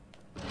intended.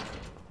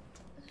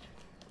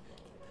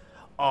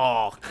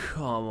 Oh,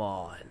 come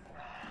on.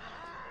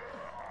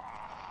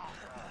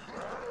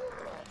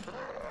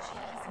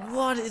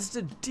 What is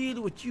the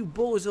deal with you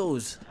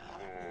bozos?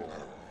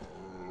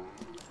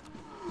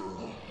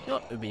 Oh,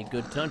 it would be a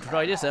good time to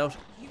try this out.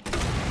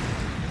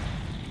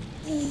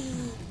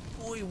 Ooh,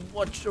 boy,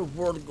 watch the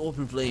world go up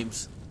in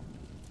flames.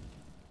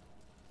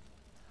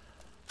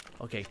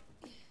 Okay,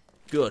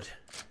 good.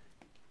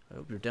 I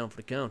hope you're down for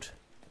the count.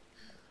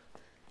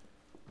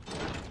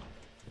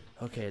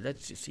 Okay,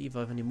 let's just see if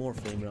I have any more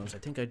flame rounds. I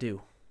think I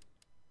do.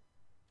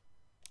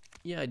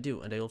 Yeah, I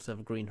do, and I also have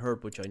a green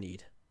herb, which I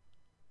need.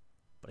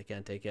 But I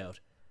can't take out.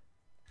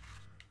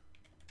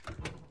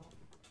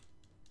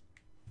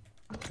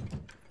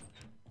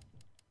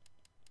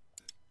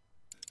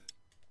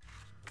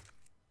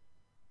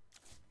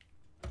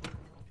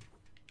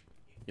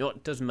 You know what,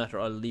 it doesn't matter,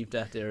 I'll leave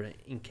that there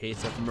in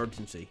case of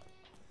emergency.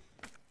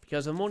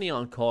 Because I'm only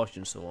on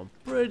caution, so I'm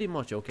pretty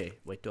much okay.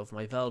 Wait, do I have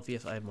my valve?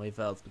 Yes, I have my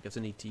valve, because I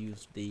need to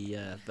use the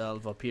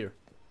valve up here.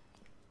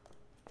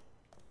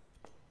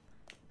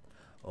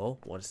 Oh,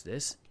 what is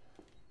this?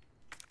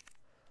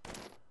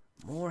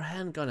 More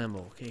handgun ammo.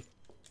 Okay,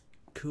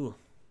 cool.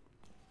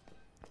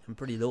 I'm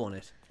pretty low on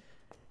it.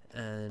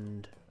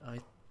 And I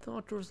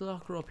thought there was a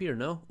locker up here,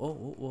 no? Oh,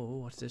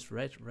 what's this?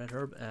 Red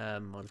herb?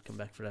 I'll come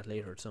back for that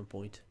later at some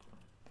point.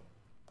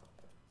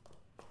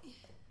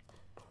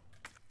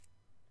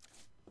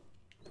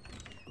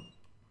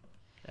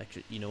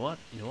 Actually, you know what?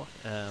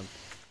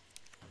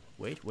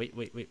 Wait.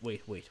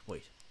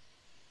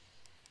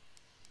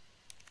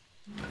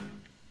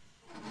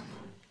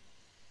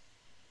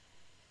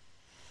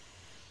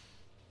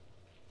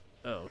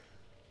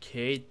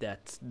 Okay,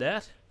 that's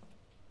that.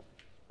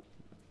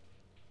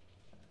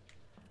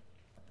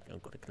 I'm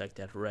gonna collect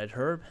that red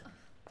herb.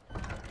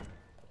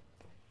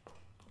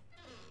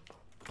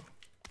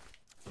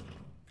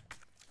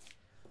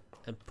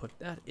 And put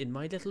that in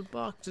my little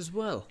box as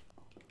well.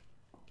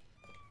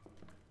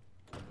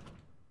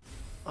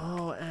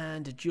 Oh,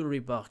 and a jewelry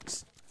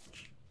box.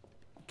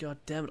 God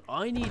damn it,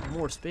 I need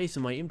more space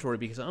in my inventory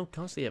because I'm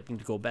constantly having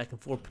to go back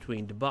and forth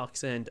between the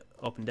box and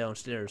up and down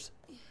stairs.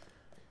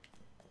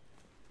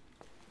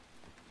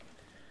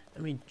 I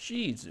mean,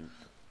 jeez,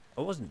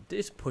 I wasn't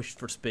this pushed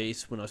for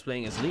space when I was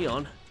playing as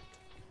Leon.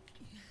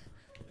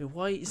 I mean,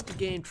 why is the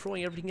game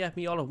throwing everything at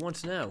me all at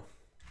once now?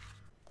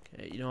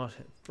 Okay, you know what,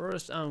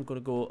 first I'm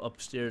gonna go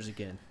upstairs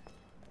again.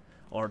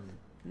 Or,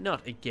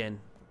 not again.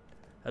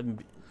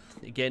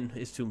 Again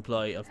is to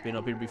imply I've been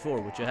up here before,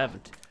 which I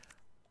haven't.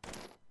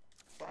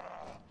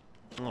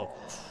 Oh,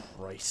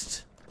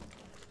 Christ.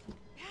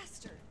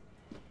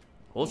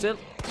 Hold still.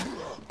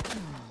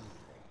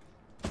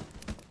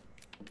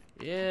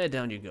 Yeah,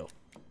 down you go.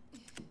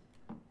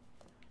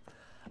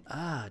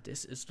 Ah,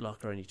 this is the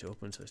locker I need to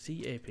open, so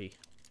CAP.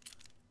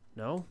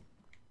 No?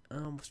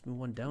 Oh, must be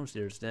one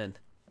downstairs then.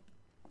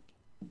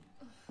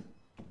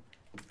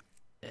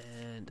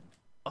 And,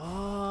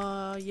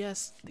 ah,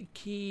 yes, the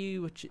key,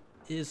 which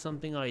is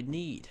something I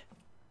need.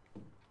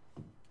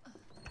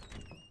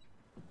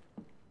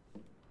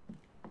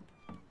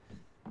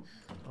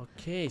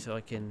 Okay, so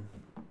I can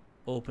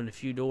open a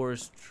few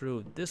doors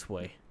through this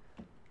way.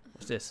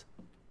 What's this?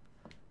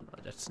 Oh,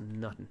 that's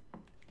nothing.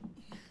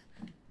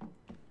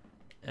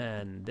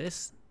 And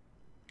this?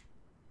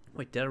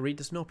 Wait, did I read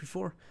this note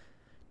before?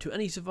 To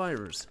any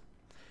survivors,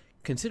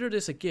 consider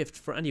this a gift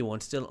for anyone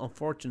still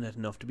unfortunate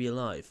enough to be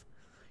alive.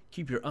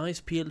 Keep your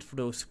eyes peeled for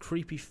those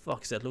creepy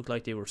fucks that look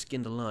like they were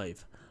skinned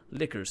alive.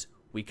 Lickers,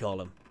 we call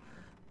them.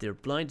 They're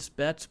blind as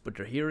bats, but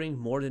their hearing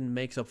more than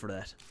makes up for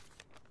that.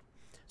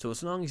 So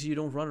as long as you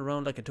don't run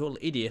around like a total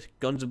idiot,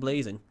 guns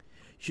a-blazing, you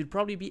should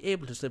probably be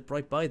able to slip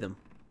right by them.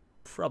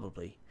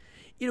 Probably.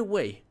 Either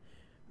way,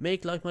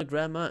 make like my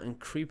grandma and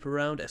creep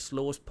around as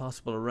slow as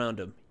possible around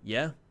them,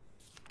 yeah?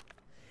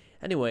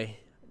 Anyway,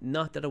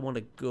 not that I want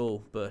to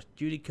go, but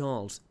duty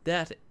calls.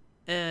 That,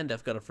 and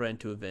I've got a friend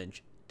to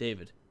avenge.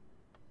 David.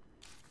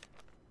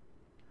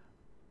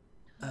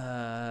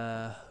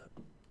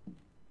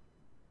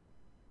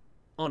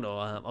 Oh no,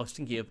 I was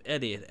thinking of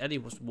Eddie. Eddie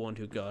was the one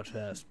who got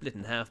split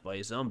in half by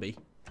a zombie.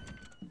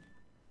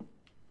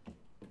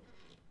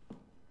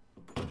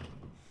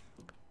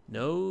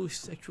 No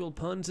sexual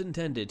puns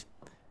intended.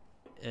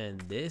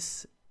 And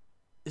this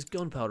is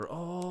gunpowder.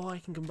 Oh, I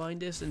can combine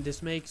this and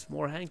this makes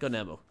more handgun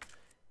ammo.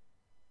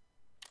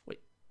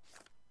 Wait.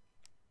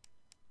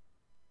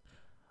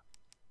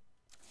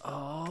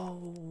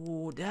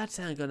 Oh, that's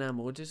handgun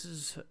ammo. This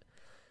is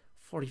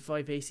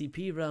 45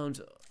 ACP rounds.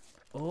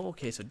 Oh,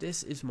 okay, so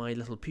this is my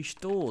little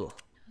pistol.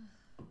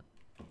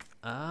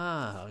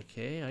 Ah,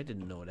 okay, I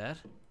didn't know that.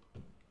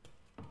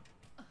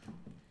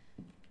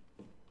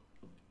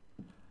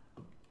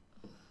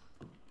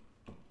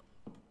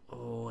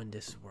 Oh, and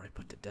this is where I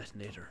put the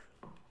detonator.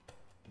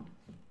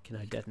 Can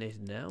I detonate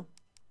it now?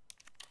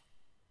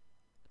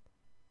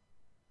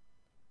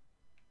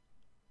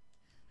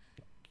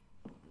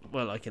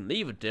 Well, I can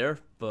leave it there,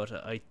 but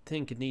I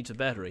think it needs a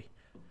battery.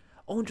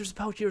 Oh, and there's a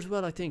pouch here as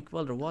well, I think.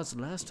 Well, there was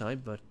last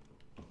time, but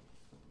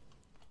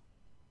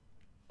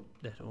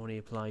that only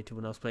applied to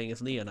when I was playing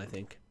as Leon, I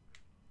think.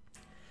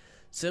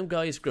 Some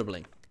guy is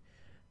scribbling.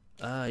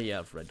 Ah, yeah,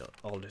 I've read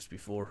all this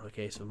before.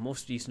 Okay, so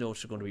most of these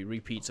notes are going to be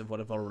repeats of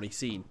what I've already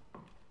seen.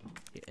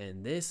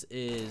 And this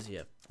is,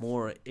 yeah,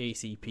 more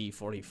ACP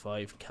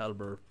 45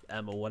 caliber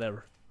ammo,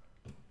 whatever.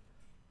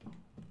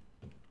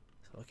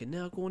 So I can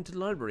now go into the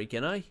library,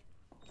 can I?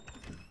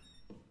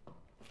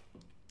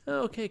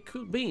 Okay,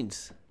 cool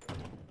beans.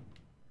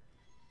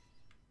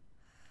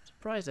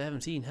 Surprised I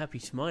haven't seen Happy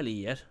Smiley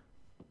yet.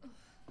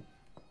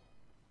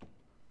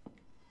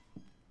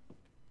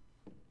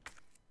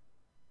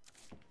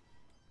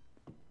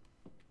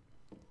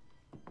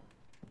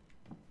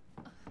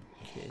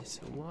 Okay,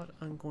 so what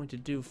I'm going to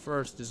do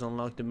first is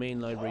unlock the main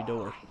library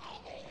door.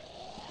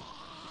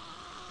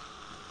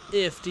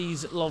 If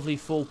these lovely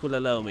folk will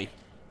allow me.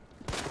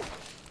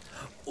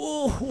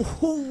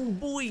 Oh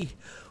boy!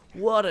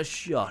 What a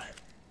shot!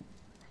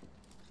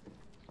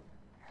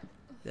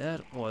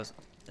 That was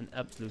an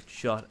absolute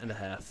shot and a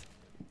half.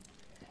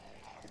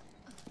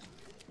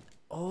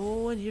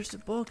 Oh, and here's the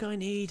book I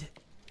need.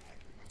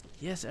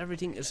 Yes,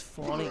 everything is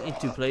falling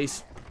into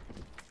place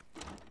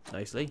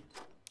nicely.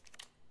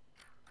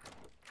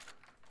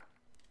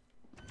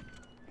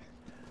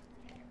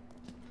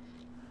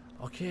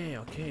 Okay,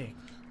 okay.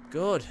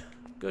 Good.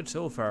 Good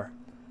so far.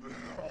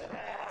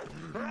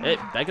 Hey,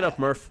 back it up,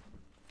 Murph.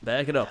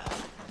 Back it up.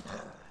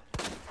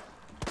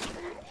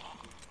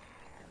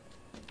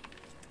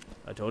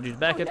 I told you to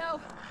back it. No.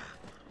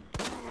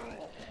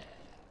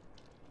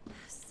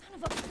 Son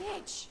of a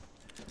bitch.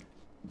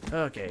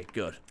 Okay,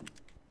 good.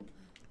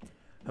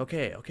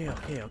 Okay.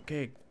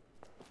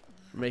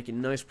 We're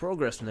making nice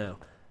progress now.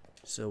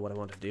 So what I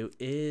want to do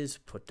is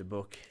put the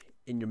book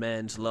in your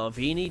man's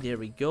Lavini. There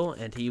we go.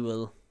 And he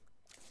will...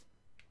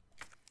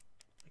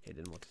 Okay,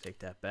 didn't want to take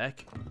that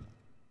back.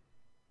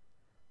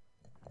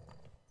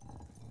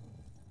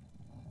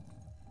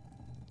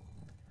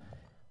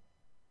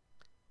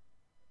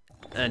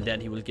 And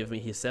then he will give me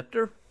his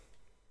scepter.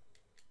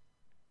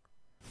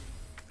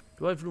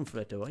 Do I have room for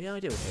that though? Yeah, I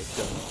do. Okay,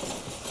 good.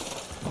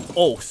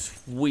 Oh,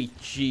 sweet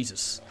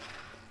Jesus.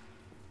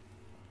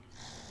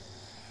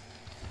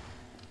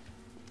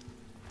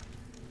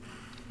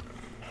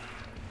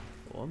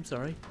 Oh, I'm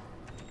sorry.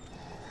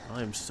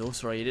 I'm so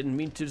sorry. I didn't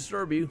mean to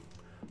disturb you.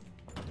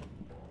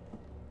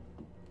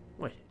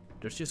 Wait,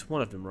 there's just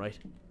one of them, right?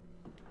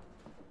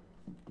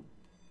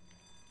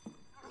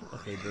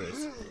 Okay, there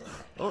is.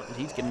 Oh, and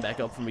he's getting back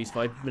up from his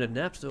 5-minute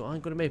nap, so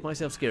I'm going to make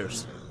myself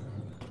scarce.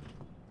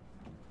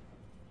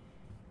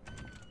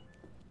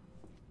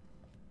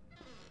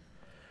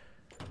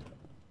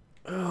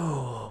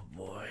 Oh,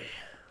 boy.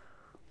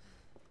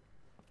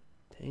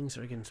 Things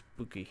are getting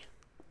spooky.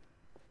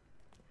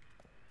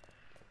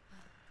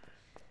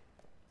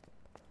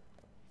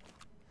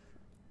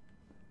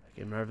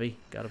 Okay, Murphy,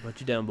 gotta put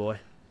you down, boy.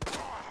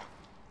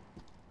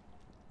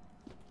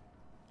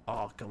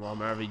 Oh, come on,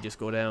 Murphy, just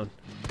go down.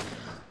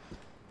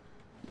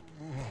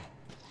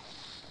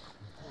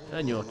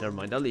 And you know what, never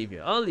mind, I'll leave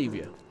you. I'll leave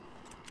you.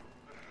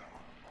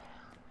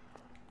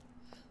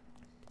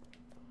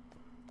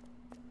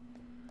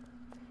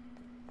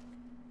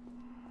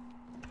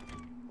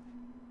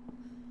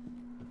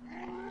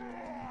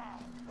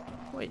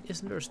 Wait,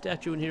 isn't there a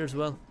statue in here as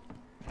well?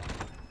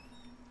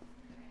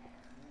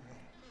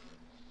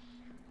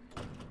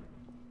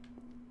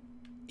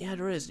 Yeah,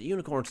 there is. A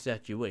unicorn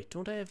statue. Wait,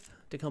 don't I have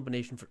the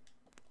combination for...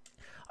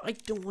 I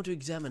don't want to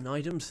examine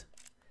items.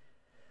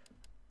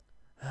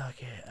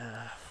 Okay,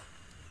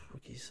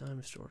 Wiki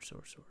Simon,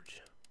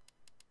 storage.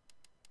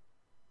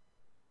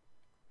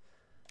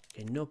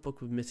 Okay,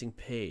 notebook with missing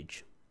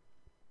page.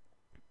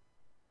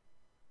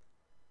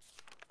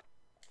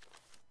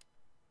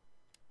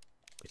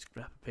 Wait,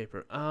 scrap of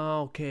paper. Ah,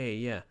 okay,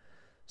 yeah.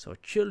 So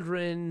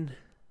children...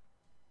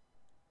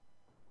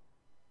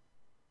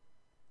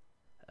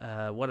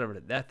 whatever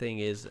that thing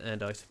is,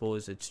 and I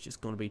suppose it's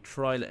just going to be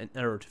trial and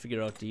error to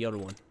figure out the other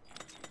one.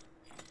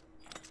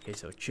 Okay,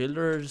 so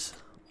childers,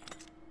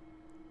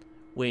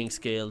 weighing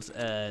scales,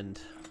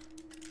 and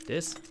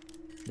this,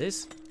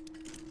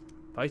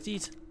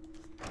 Pisces,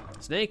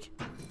 snake.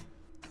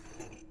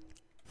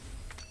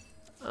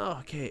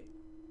 Okay,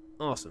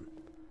 awesome.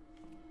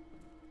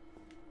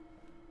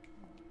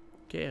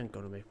 Okay, I'm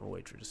going to make my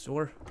way through the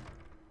store.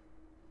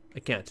 I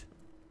can't.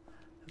 I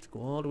have to go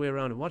all the way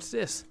around. And what's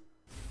this?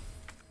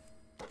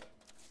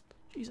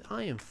 Jeez,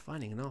 I am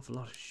finding an awful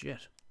lot of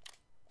shit.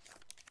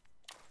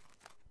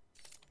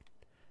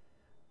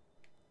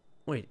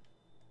 Wait.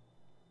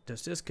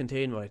 Does this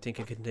contain what I think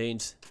it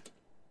contains?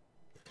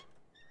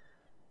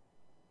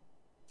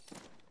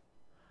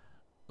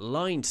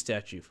 Lion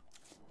statue.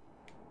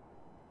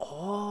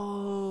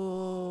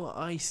 Oh,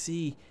 I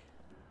see.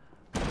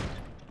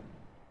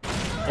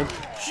 Oh,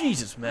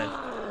 Jesus, man.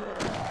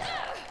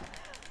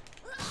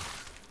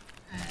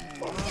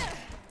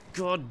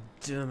 God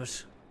damn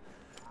it.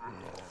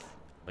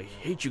 I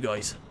hate you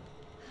guys.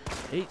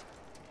 Hate.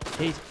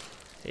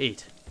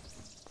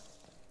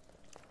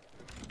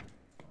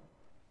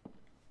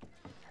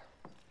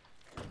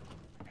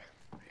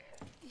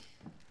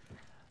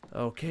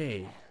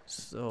 Okay,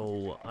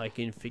 so I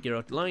can figure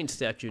out lion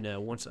statue now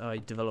once I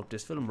develop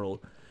this film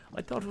roll.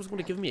 I thought it was going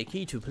to give me a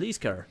key to a police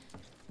car.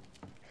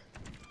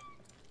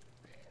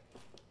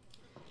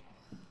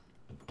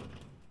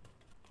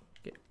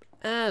 Okay,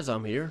 as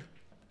I'm here,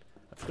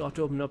 I forgot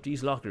to open up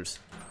these lockers.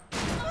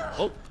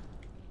 Oh!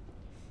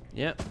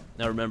 Yeah,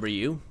 now remember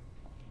you.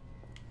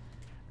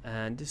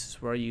 And this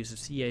is where I use the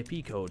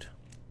CAP code.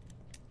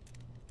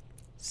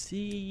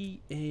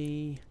 CAP.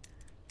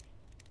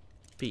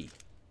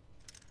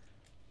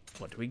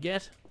 What do we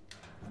get?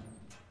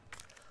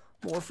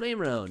 More flame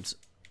rounds.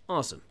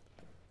 Awesome.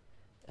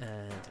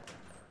 And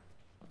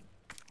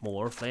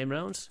more flame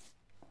rounds.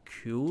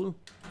 Cool.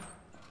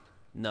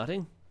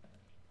 Nothing.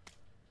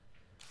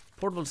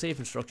 Portable safe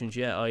instructions.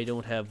 Yeah, I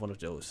don't have one of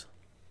those.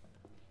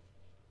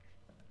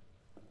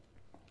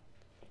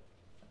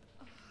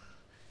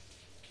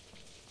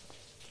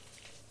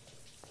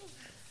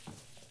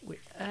 We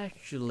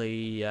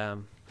actually,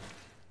 oh,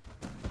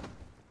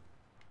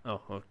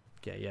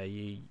 okay, yeah,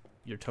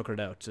 you're tuckered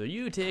out, so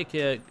you take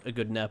a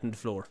good nap on the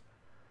floor.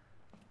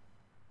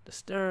 The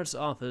STARS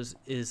office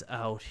is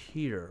out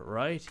here,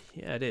 right?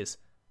 Yeah, it is.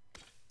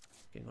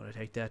 Okay, I'm gonna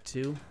take that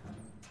too.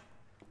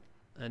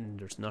 And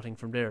there's nothing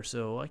from there,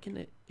 so I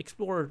can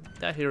explore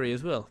that area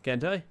as well,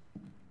 can't I?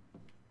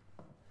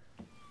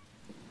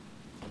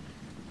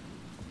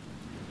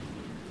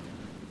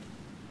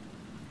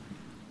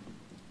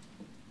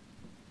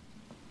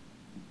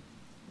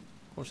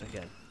 Of course I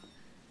can.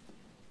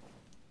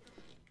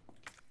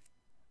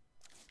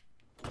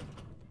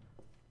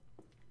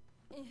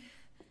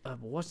 But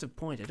what's the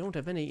point? I don't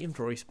have any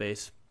inventory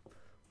space.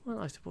 Well,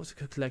 I suppose I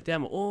could collect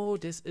ammo. Oh,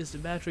 this is the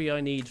battery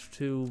I need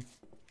to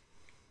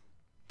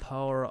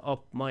power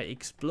up my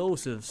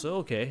explosives.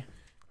 Okay.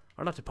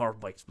 Or not to power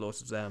up my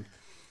explosives,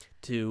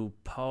 to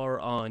power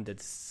on the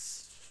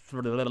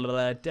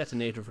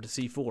detonator for the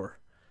C4.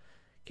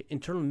 Okay,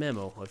 internal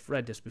memo. I've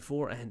read this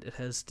before, and it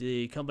has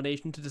the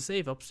combination to the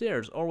safe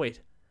upstairs. Or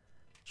wait.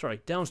 Sorry,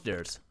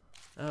 downstairs.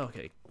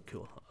 Okay,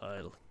 cool.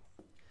 I'll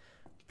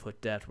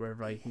put that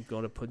wherever I'm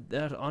going to put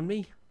that on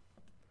me.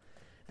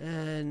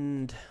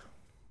 And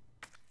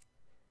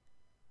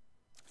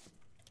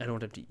I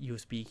don't have the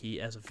USB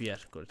key as of yet.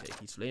 I'm going to take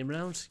these flame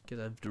rounds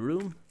because I have the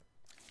room.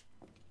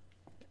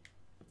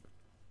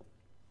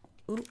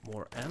 Oh,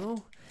 more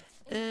ammo.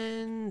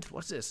 And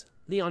what's this?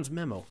 Leon's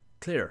memo.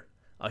 Claire,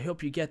 I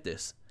hope you get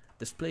this.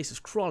 This place is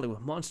crawling with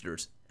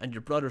monsters and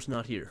your brother's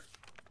not here.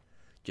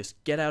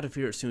 Just get out of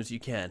here as soon as you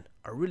can.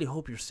 I really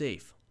hope you're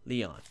safe.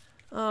 Leon.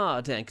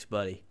 Ah, thanks,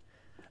 buddy.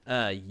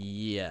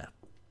 Yeah.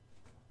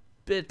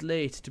 Bit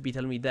late to be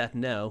telling me that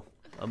now.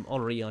 I'm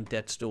already on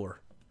death's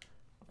door.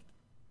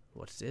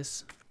 What's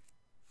this?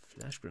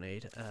 Flash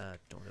grenade.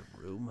 Don't have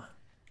room.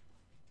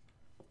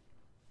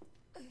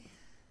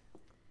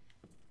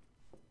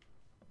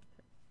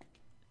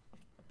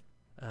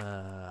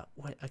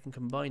 Wait, I can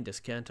combine this,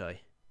 can't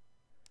I?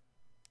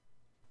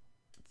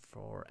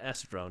 For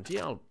acid rounds.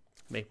 Yeah, I'll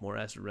make more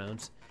acid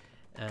rounds.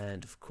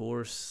 And of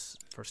course,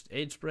 first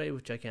aid spray,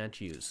 which I can't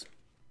use.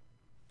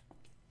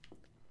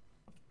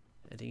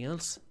 Anything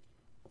else?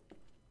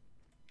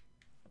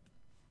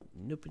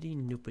 Noopity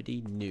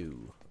noopity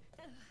noo.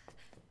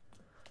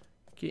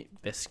 Okay,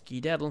 best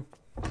skedaddle.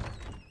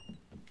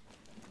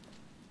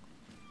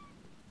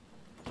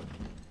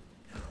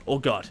 Oh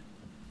god.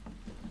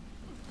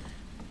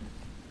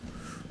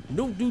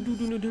 No,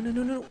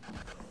 no.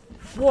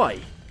 Why?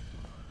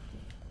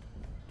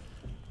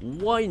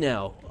 Why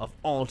now, of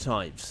all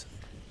times?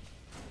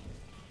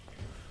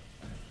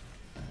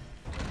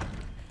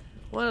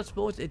 Well, I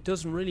suppose it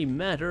doesn't really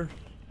matter.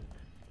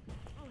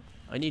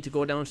 I need to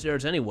go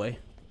downstairs anyway.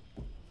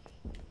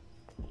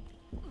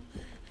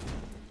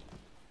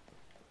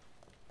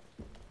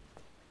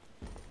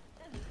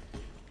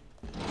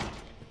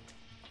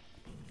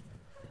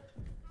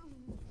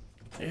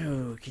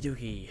 Okie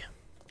dokie.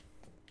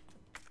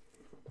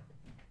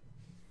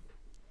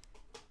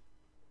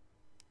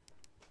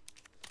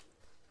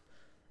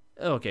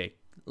 Okay,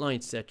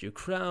 line set your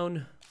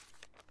crown,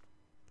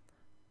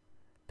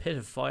 pit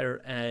of fire,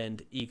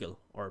 and eagle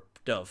or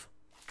dove.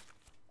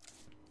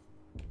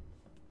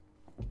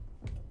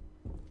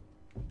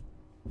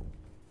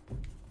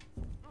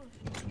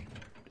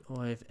 Do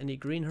I have any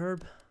green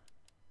herb?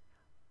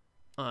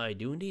 I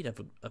do indeed have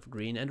a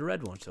green and a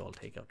red one, so I'll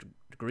take out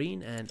the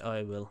green and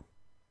I will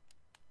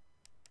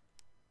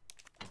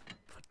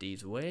put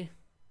these away.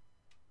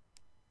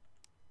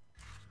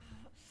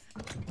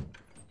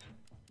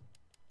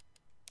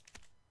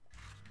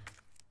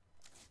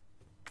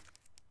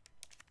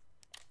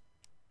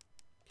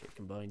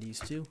 Combine these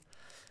two.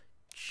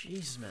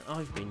 Jesus, man,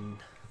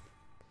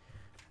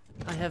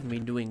 I haven't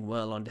been doing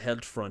well on the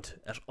health front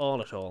at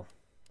all.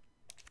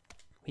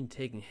 Been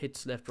taking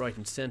hits left, right,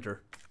 and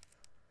center.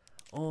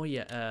 Oh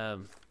yeah,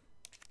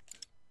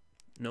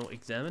 no,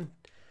 examine.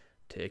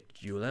 Take the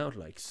jewel out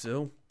like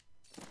so.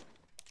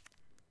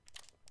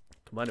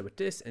 Combine it with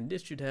this, and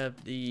this should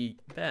have the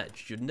badge,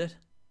 shouldn't it?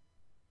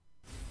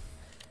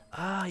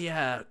 Ah,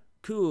 yeah,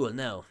 cool.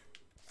 Now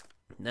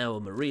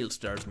I'm a real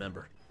STARS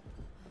member.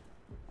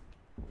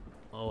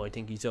 Oh, I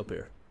think he's up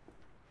here.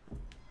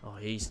 Oh,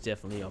 he's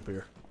definitely up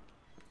here.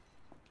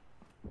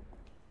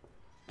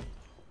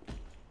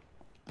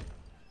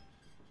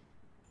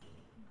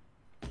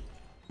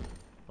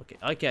 Okay,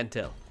 I can't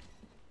tell.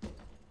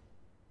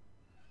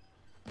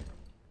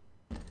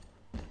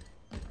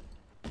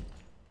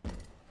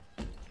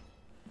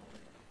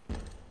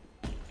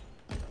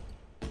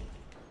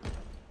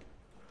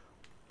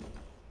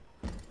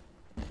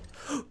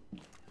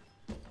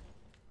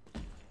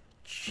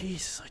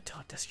 Jesus, I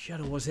thought this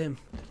shadow was him.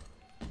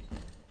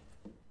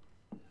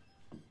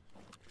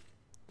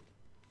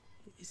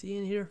 Is he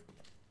in here?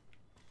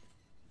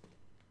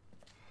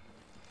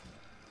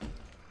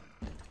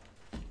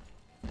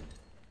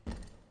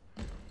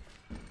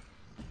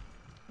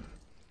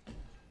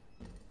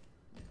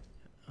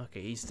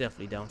 Okay, he's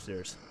definitely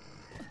downstairs.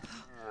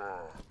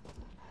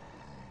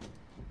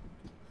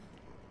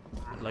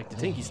 I'd like to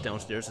think he's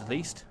downstairs at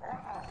least.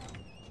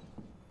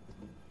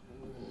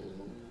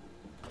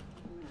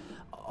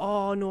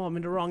 Oh no, I'm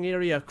in the wrong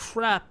area.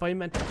 Crap, I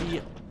meant to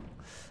be...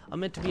 I'm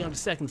meant to be on the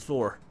second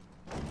floor.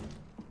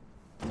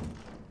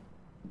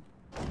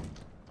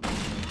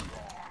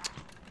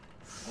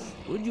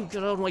 Would you get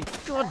out of my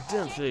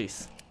goddamn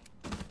face?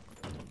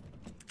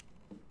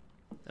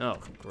 Oh,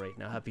 great.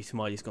 Now Happy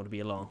Smiley's going to be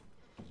along.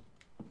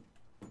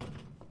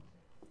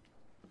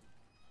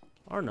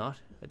 Or not.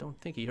 I don't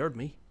think he heard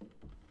me.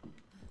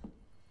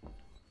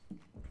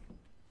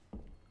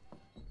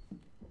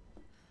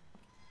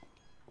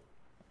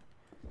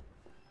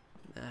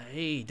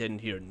 He didn't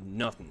hear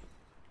nothing.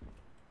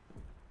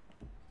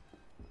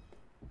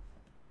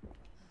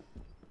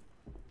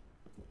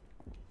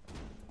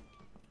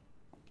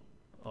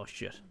 Oh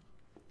shit.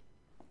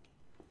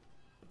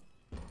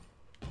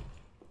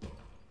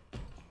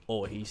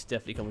 Oh, he's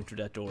definitely coming through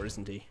that door,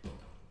 isn't he?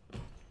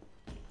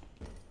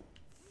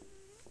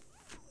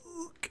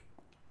 Fuck.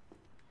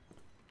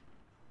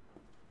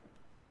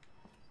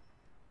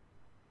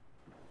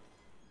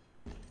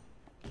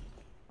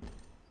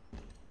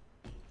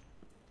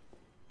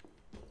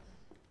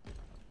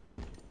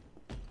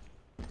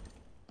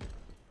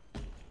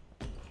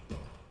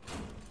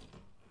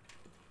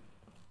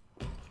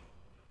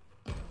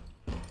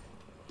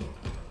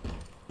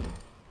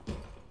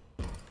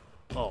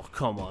 Oh,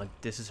 come on.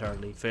 This is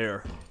hardly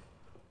fair.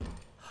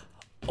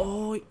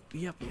 Oh,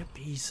 yep,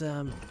 he's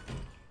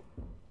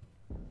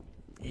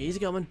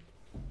coming.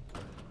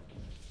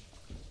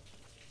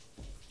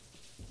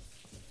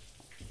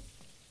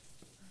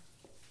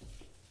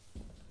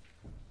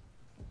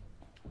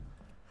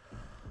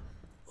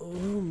 Oh,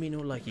 me no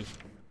likey.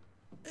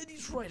 And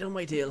he's right on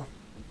my tail.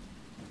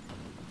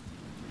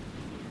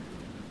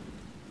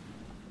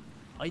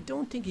 I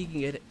don't think he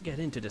can get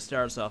into the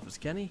STARS office,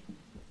 can he?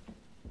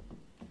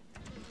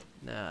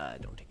 Nah, I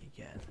don't think he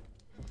can.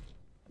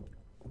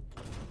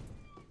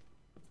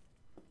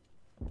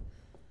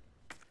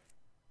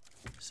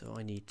 So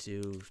I need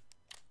to...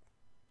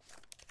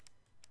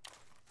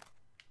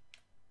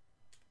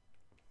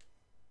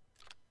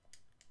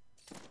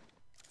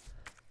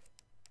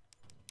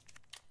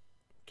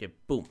 Okay,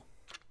 boom.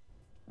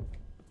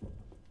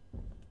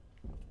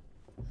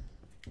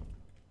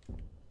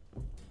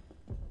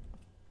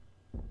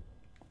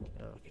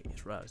 Okay,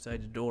 he's right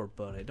outside the door,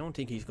 but I don't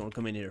think he's gonna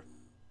come in here.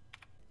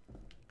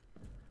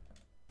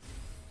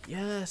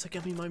 Yes, I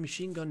got me my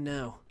machine gun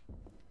now.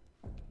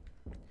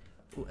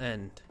 Oh,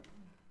 and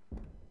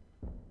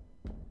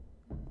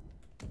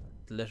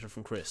the letter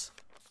from Chris.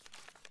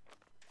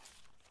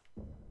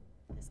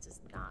 This does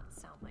not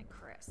sound like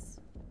Chris.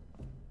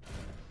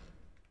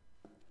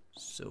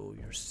 So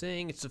you're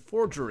saying it's a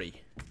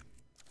forgery?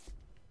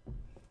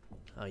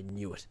 I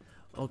knew it.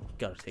 Oh,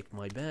 gotta take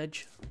my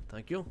badge.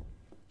 Thank you.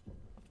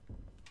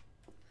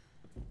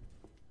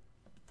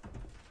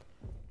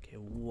 Okay,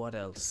 what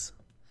else?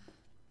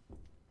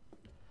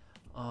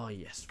 Oh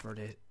yes, for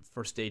the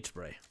first aid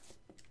spray.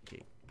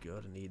 Okay,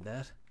 good, I need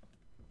that.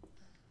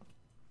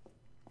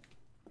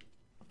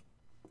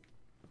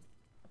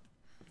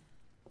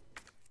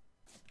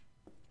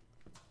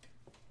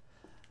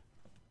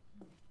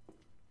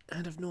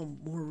 And I've no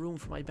more room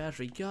for my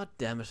battery. God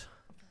damn it.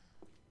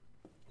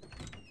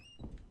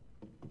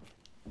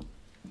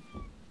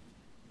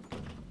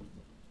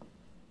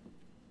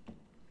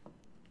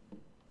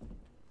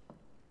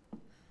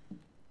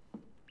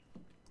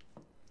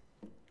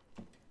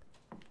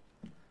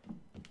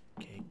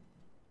 Okay.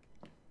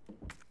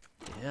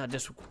 Yeah,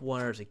 this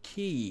requires a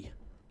key.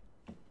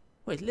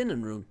 Wait,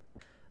 linen room.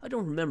 I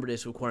don't remember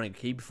this requiring a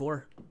key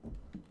before.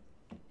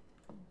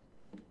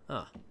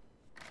 Ah.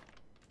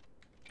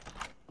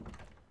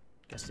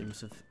 Guess they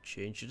must have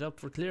changed it up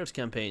for Claire's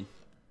campaign.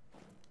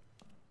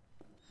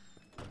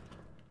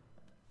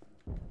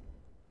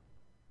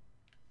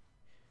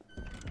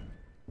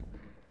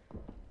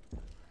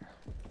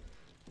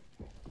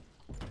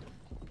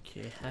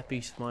 Okay,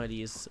 Happy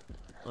Smiley is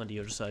on the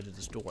other side of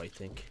this door, I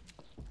think.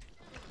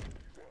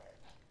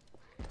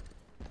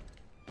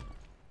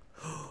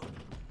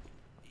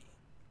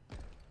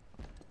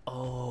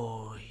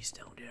 Oh, he's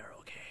down there,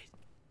 okay.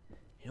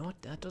 You know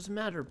what, that doesn't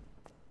matter.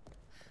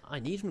 I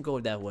need him to go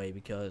that way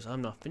because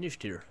I'm not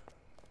finished here.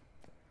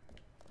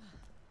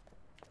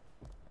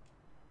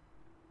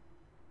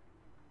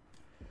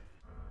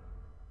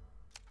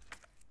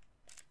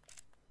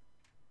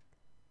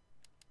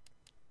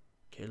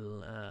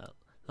 Kill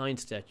lion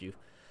statue.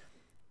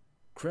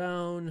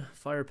 Crown,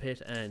 fire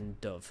pit, and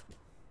dove.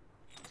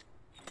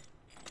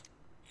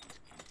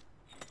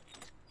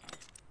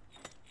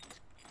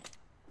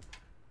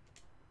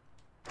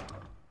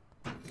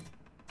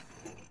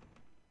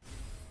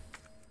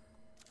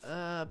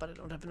 But I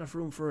don't have enough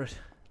room for it.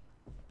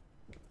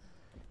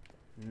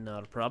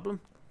 Not a problem.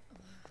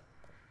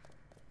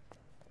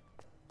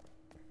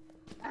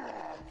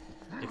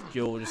 If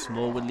Joe the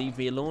Small would leave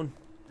me alone.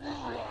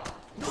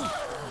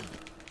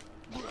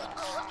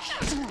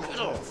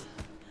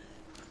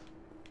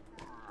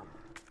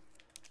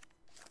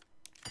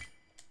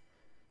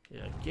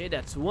 Okay,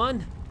 that's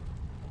one.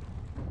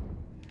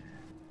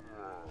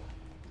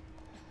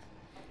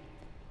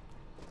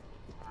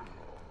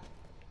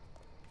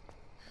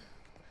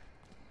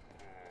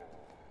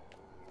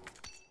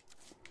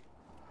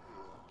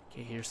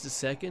 here's the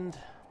second.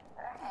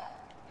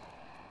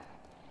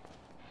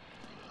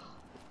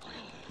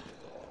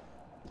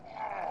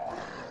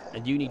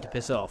 And you need to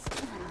piss off.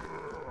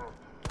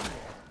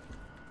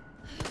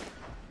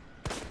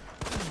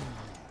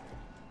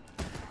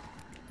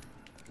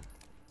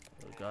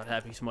 Oh god,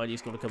 Happy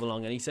Smiley's gonna come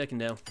along any second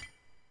now.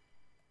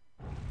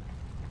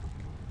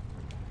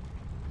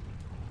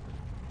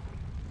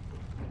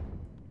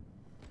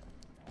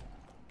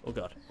 Oh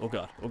god, oh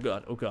god, oh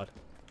god, oh god.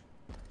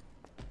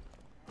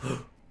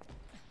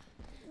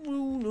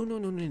 No, no, no,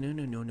 no, no, no,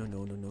 no, no, no,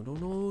 no, no, no,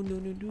 no, no,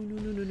 no, no,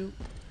 no, no, no.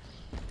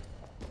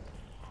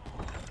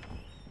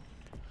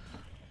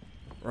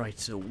 Right,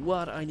 so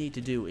what I need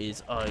to do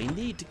is I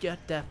need to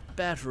get that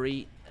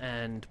battery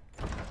and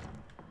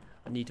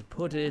I need to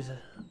put it...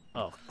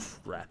 Oh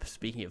crap,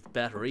 speaking of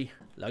battery,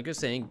 like I was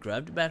saying,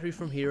 grab the battery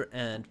from here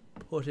and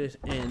put it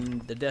in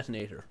the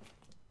detonator.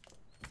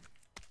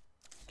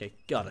 Okay,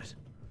 got it.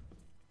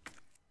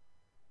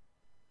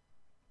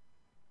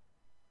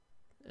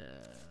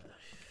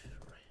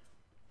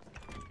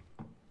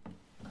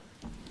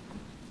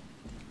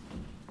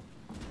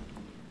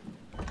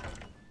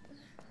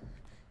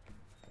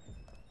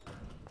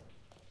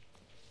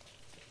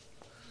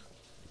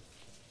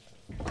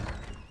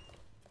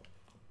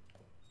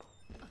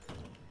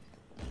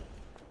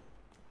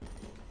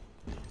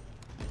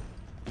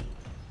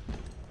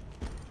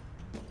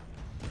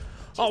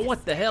 Oh,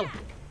 what the hell?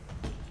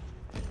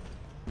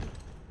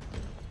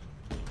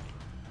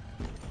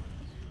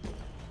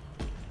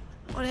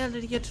 How the hell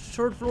did he get to the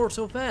third floor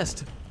so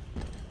fast?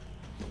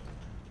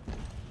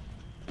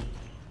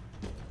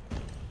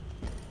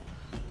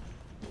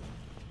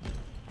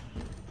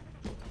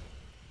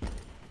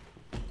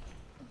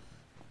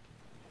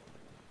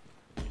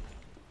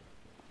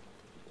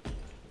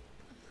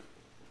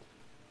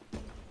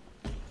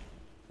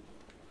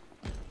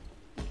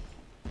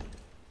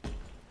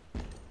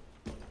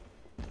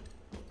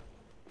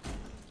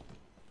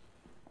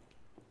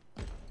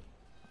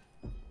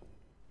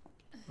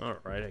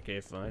 Alright,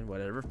 okay, fine,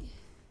 whatever.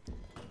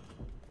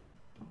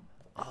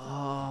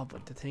 Oh,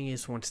 but the thing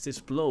is, once this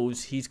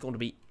blows, he's going to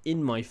be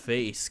in my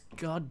face.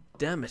 God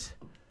damn it.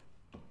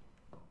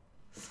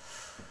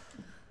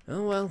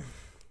 Oh well.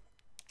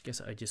 Guess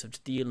I just have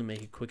to deal and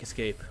make a quick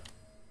escape.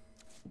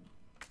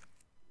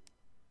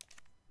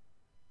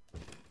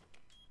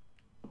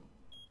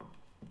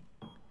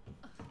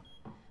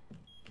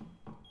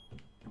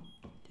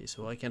 Okay,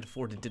 so I can't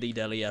afford to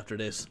dilly-dally after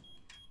this.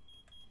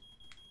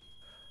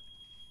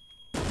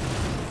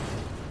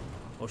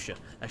 Oh shit.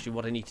 Actually,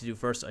 what I need to do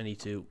first, I need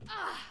to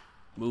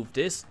move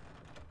this.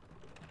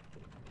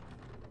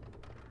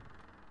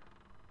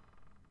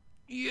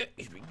 Yeah,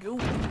 here we go.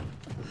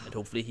 And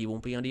hopefully he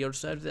won't be on the other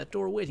side of that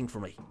door waiting for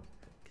me.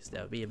 Because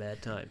that would be a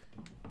bad time.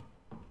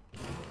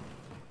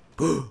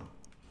 Oh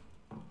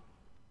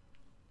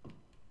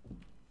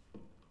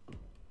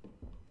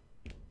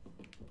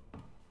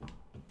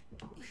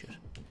shit.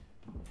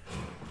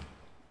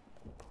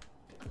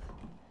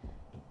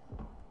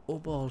 Oh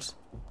balls.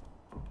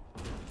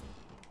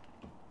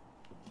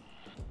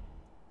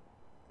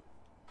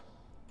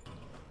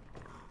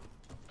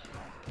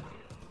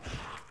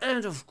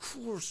 And of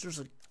course, there's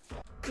a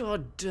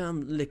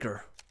goddamn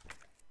liquor.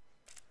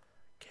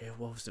 Okay,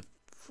 what was the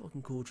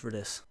fucking code for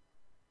this?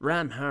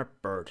 Ram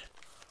Heartbird.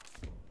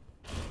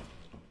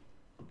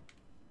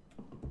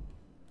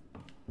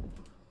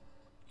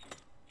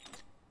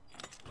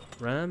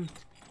 Ram.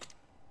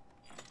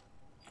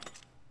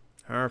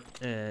 Harp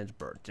and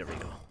bird. There we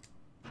go.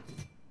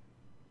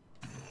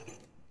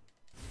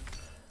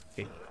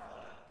 Okay.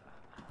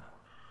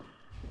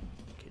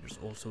 Okay, there's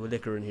also a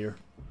liquor in here.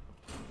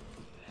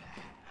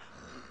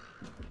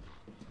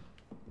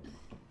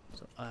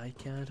 I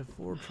can't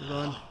afford to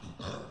run.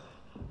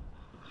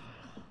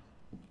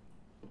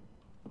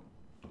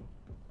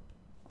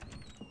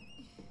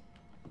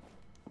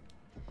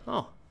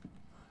 Oh.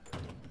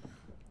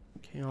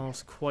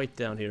 Chaos quite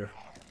down here.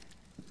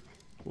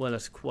 Well,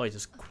 as quite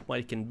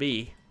can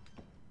be.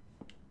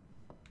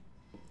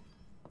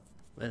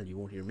 Well, you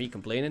won't hear me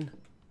complaining.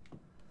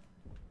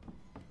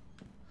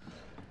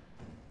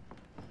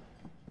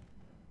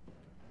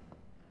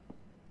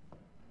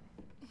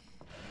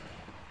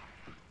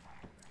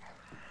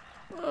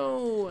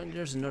 Oh, and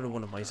there's another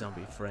one of my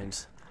zombie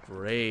friends.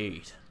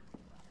 Great.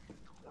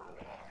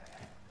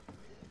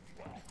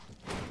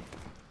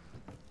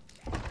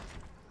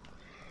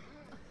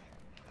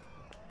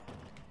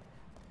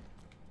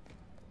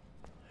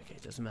 Okay,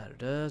 doesn't matter,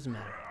 doesn't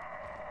matter.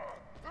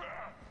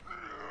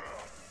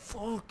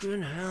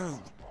 Fucking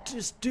hell,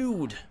 this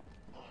dude.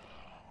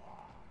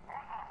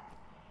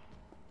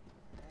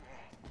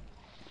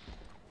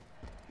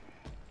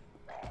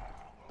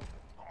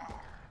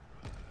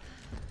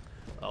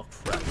 Oh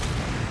crap.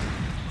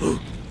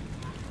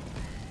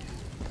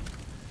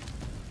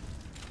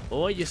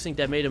 Oh, I just think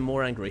that made him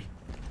more angry.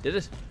 Did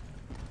it?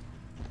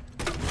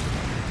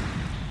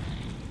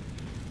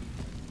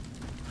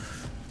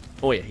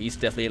 Oh yeah, he's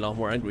definitely a lot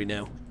more angry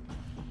now.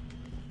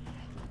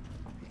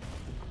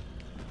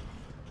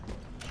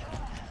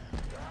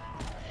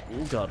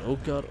 Oh god, oh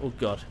god, oh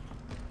god.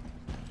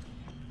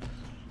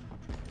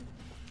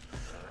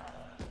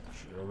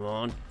 Come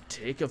on,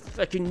 take a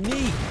fucking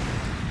knee!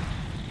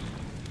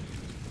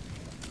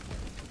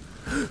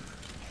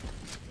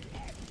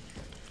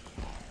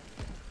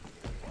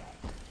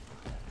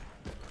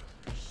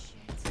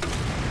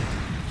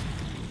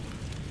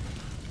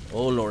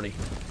 Oh lordy.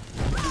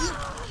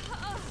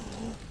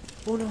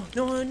 Oh no,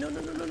 no, no, no,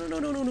 no, no, no, no,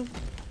 no, no, no.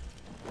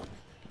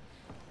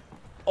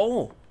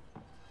 Oh.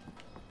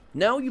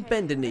 Now you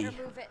bend the knee.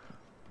 Better move it.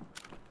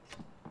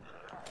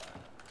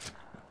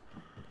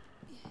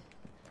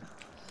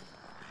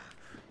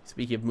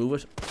 Speaking of move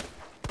it.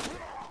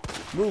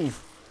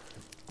 Move.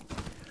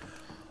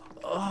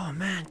 Oh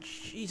man,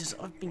 Jesus,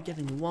 I've been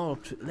getting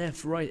walloped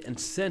left, right, and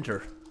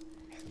center.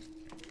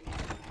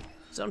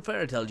 It's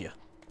unfair, I tell you.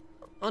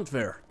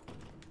 Unfair.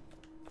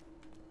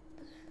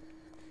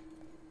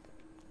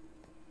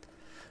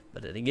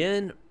 But then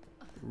again,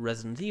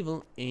 Resident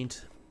Evil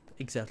ain't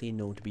exactly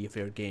known to be a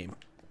fair game.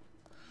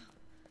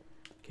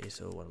 Okay,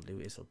 so what I'll do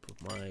is I'll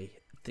put my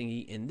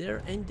thingy in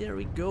there, and there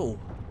we go.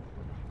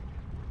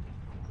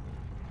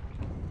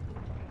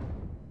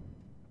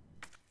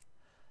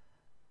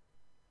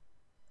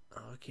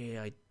 Okay,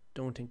 I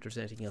don't think there's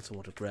anything else I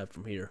want to grab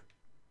from here.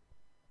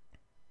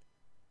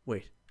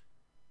 Wait.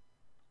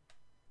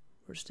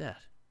 Where's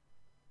that?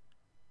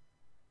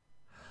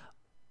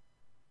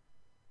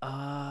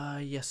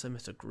 Yes, I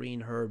missed a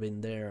green herb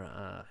in there.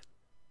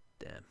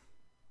 Damn.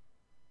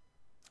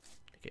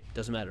 Okay,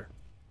 doesn't matter.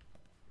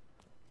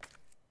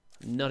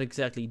 Not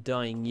exactly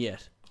dying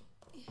yet.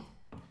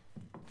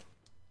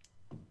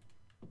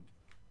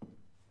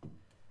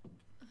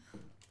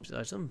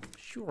 Besides, I'm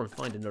sure I'll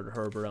find another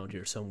herb around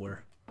here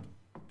somewhere.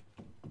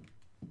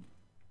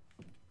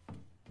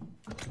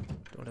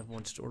 Don't have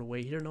one stored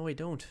away here. No, I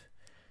don't.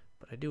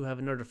 But I do have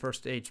another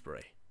first aid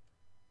spray.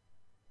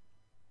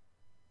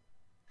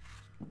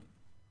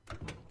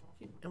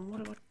 And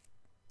what about...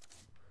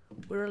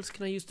 Where else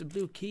can I use the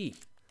blue key?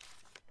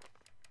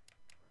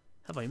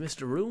 Have I missed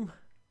a room?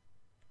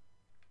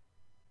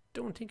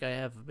 Don't think I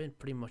have. I've been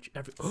pretty much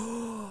every...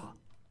 Oh,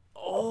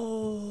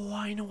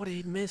 I know what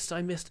I missed.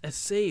 I missed a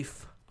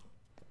safe.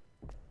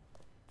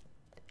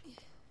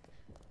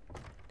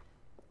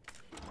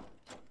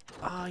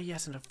 Ah,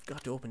 yes, and I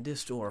forgot to open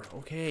this door.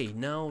 Okay,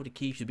 now the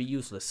key should be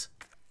useless.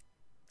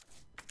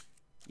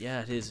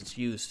 Yeah, it is. It's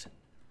used.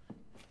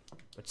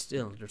 But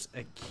still, there's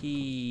a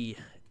key...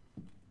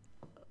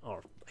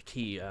 Or a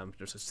key,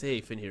 there's a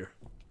safe in here.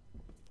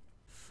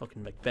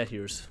 Fucking Macbeth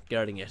here's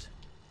guarding it.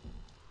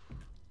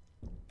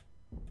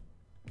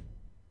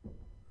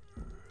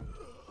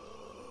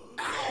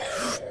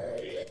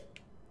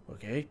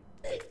 Okay,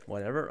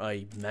 whatever,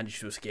 I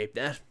managed to escape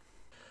that.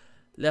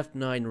 Left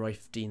 9, right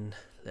 15,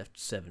 left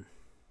 7.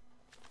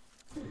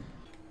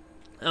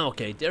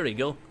 Okay, there we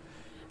go.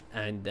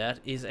 And that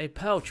is a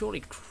pouch,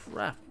 holy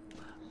crap.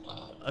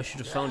 I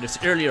should have found this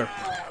earlier.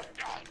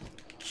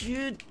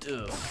 Get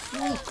the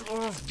fuck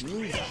off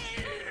me.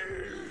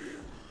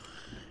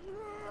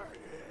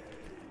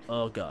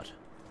 Oh god.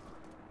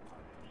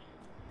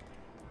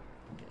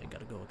 Okay,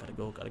 gotta go, gotta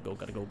go, gotta go,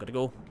 gotta go, gotta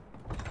go.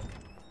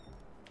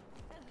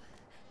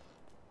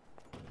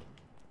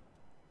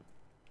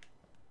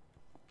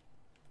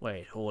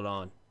 Wait, hold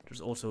on.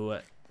 There's also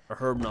a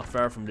herb not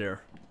far from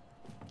there.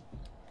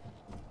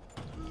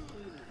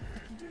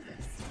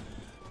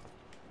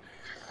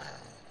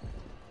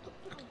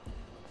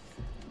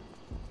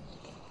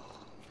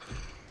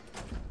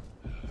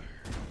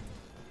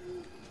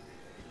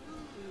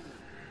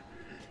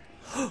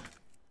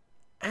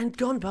 And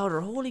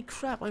gunpowder, holy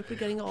crap, I'm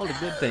forgetting all the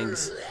good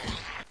things.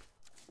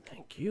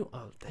 Thank you,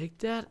 I'll take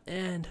that,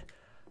 and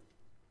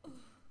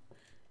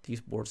these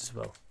boards as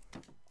well.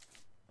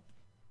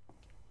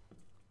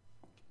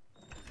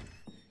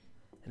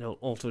 And I'll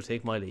also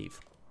take my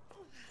leave.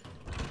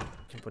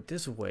 Can put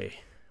this away.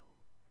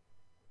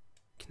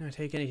 Can I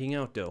take anything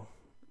out though?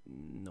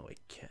 No, I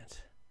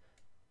can't.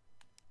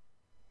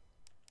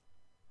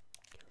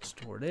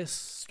 Store this,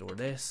 store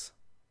this.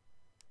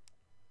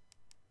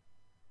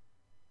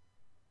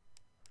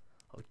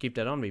 I'll keep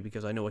that on me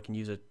because I know I can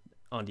use it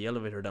on the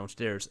elevator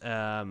downstairs.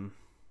 Oh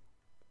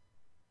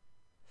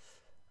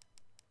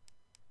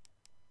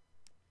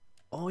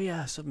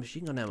yeah,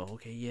 submachine gun ammo.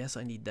 Okay, yes,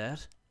 I need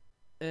that.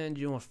 And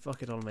you know what,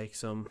 fuck it, I'll make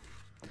some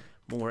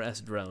more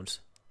acid rounds.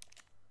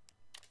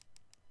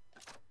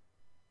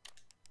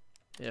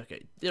 Yeah,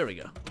 okay, there we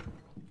go.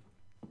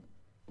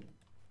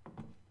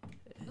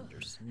 And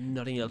there's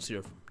nothing else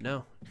here.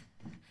 No.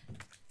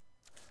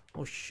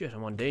 Oh shit,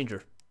 I'm on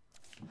danger.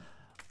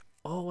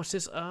 Oh, what's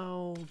this?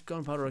 Oh,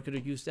 gunpowder. I could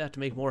have used that to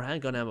make more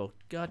handgun ammo.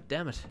 God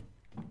damn it.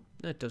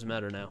 That doesn't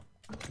matter now.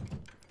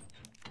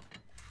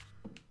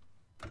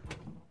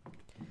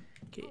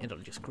 Okay, and I'll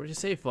just create a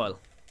save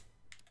file.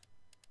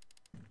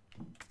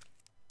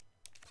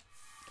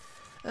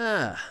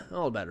 Ah,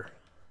 all better.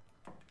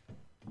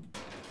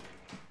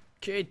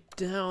 Okay,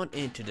 down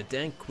into the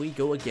dank we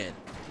go again.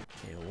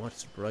 Okay, what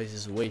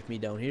surprises await me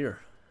down here?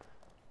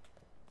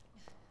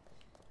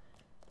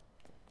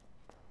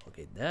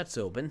 Okay, that's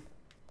open.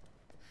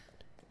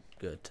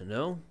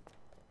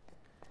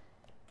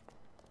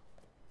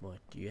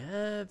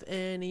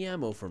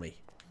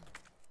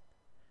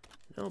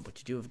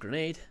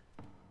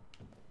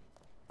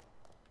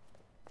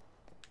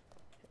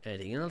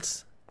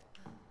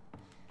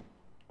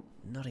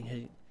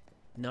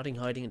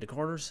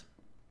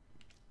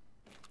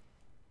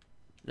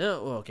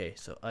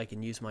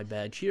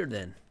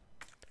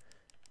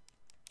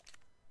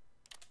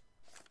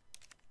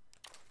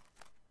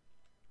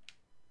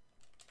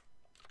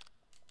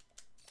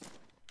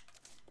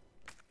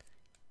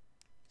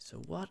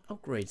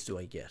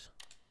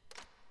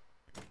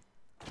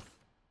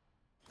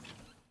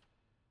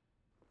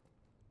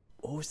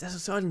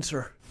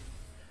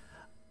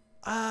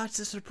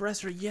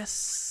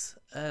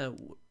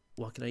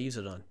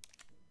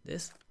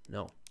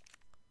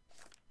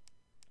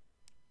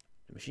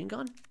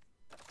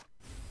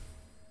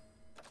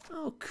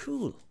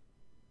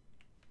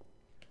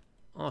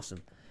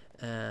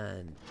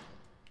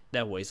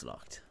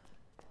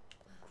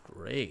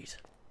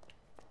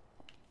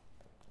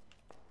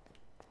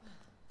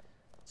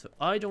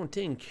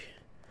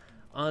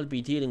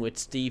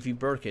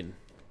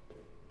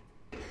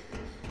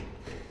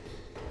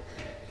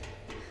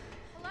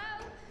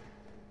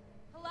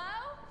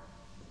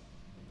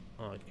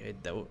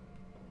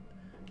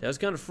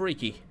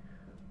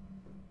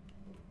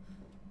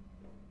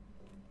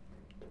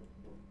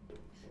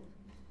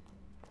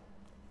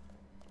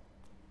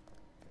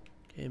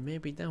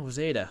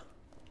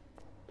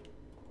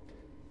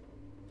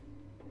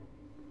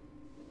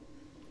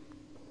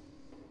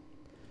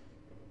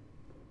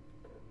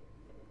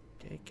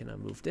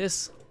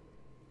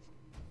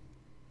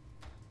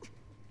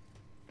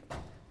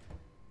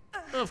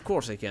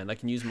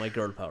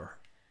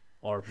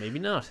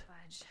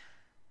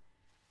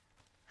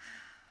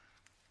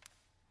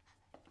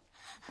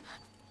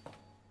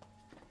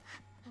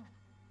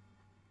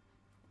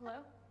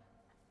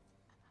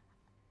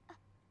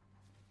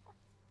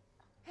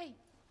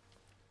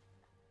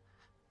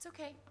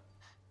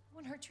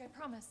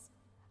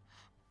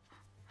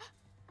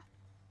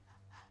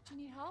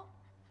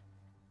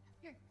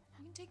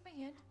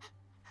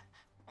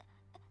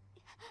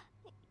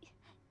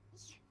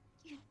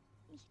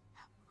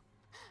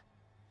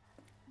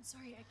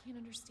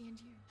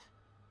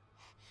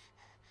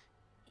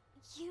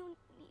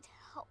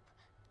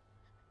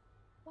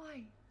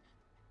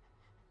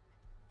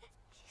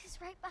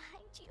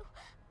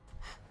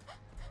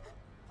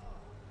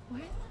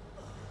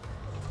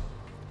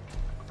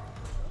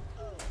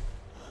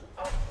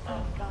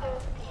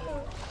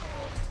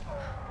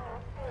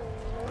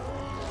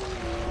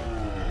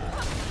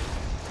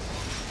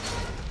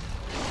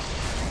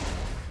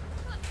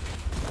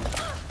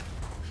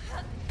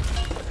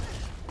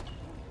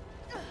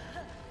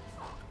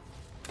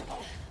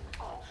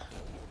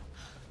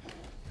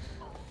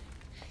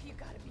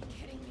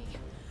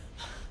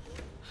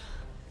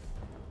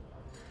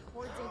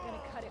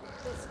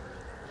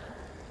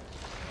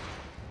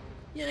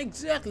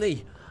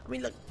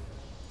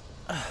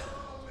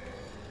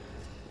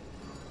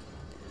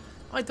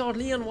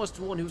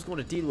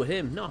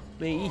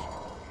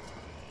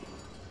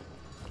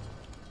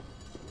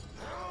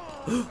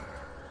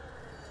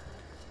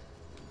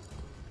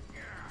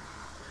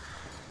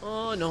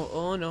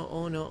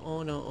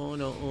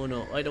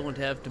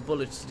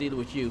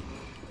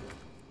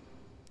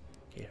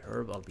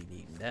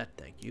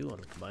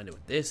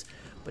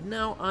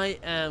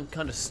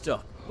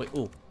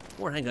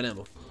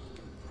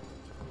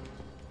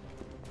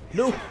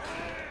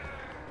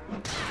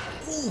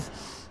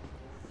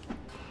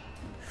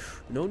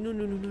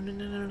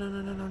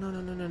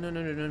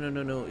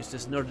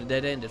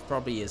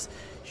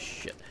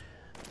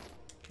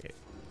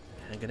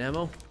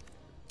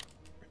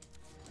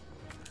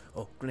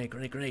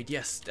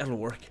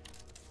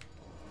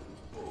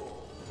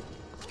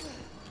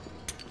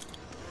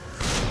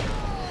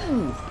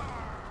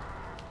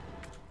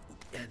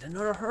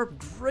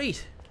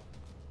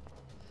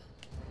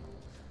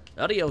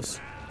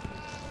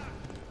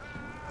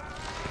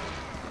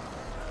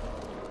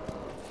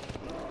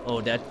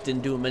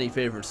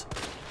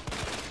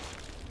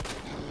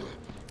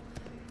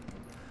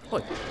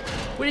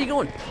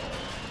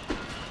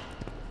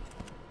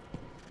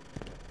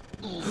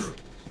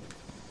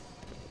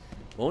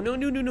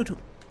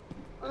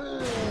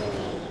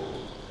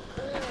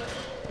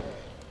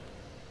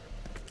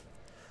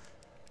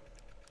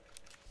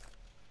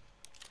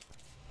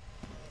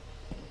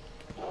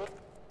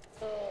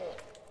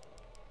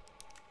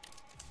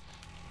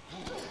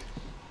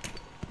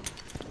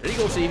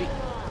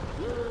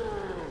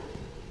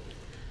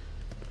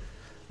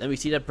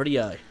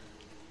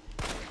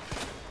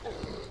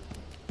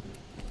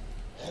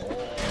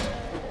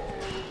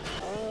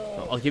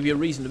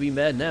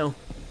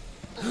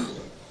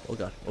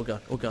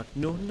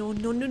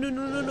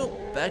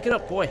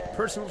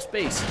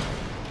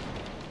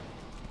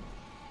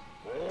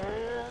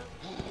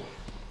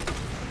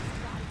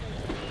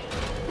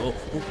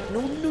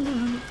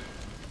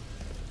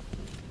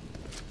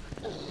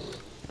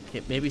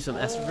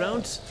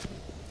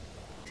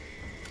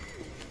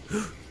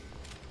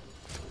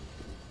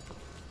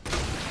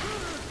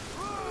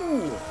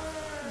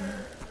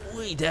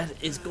 Golly, that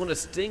is gonna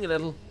sting a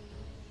little.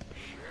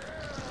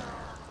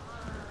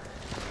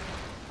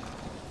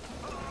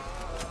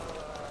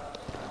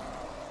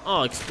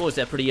 Oh, expose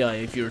that pretty eye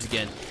of yours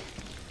again.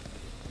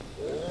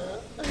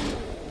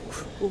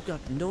 Oh god,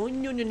 no,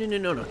 no, no, no, no,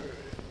 no, no.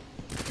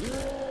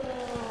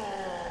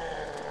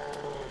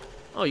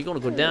 Oh, you're gonna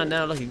go down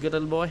now like a good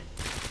little boy?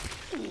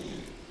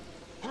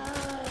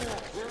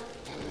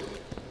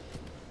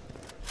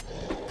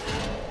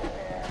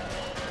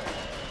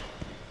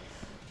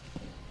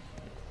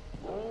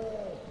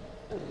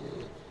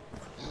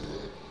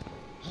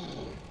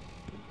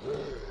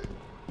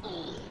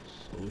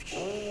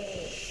 Oh,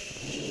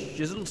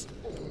 jizzles.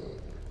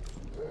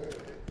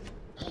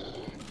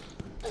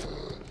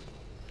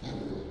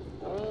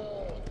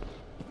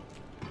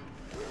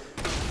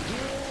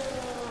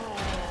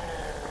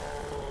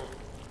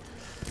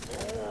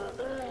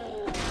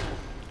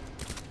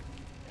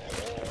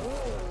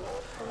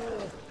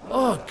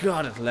 Oh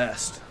god, at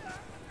last.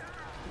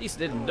 At least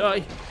it didn't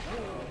die.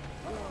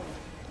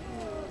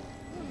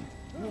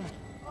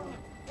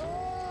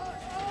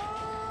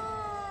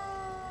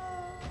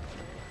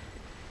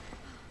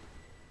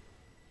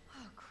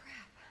 Oh,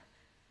 crap.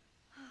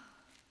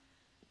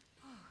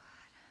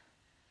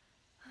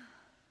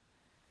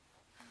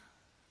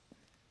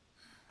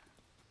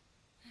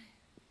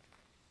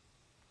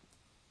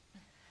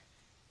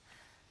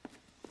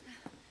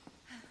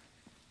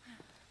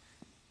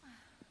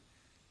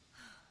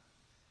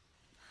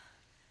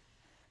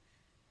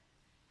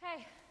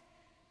 Hey,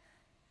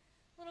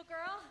 little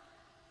girl.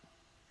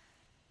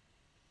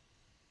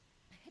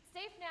 It's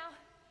safe now.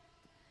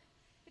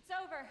 It's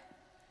over.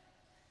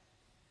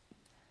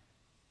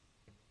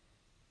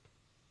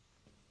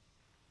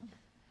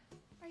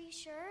 Are you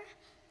sure?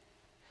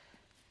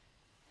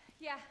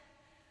 Yeah,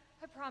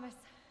 I promise.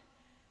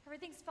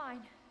 Everything's fine.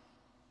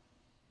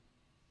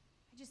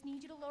 I just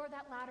need you to lower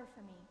that ladder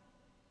for me.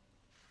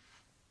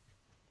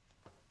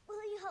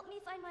 Will you help me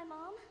find my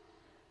mom?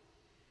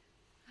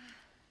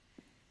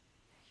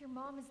 Your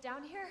mom is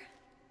down here?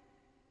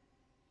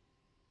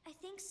 I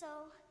think so.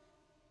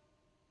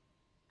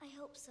 I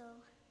hope so.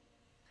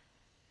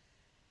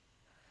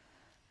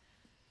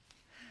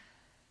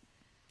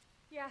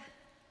 Yeah.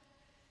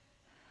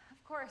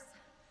 Of course.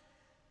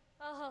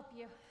 I'll help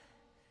you.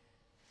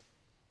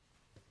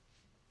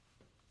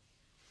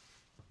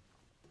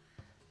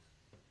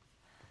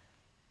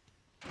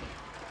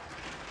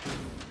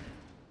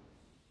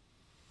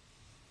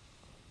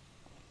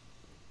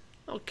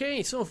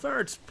 Okay, so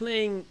far it's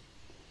playing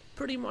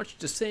pretty much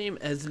the same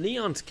as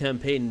Leon's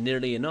campaign,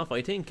 nearly enough.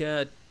 I think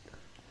the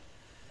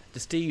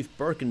Steve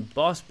Birkin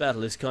boss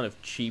battle is kind of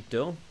cheap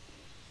though,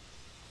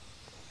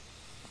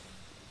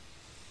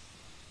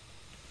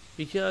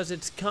 because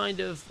it's kind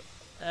of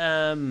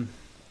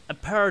a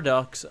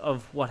paradox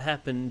of what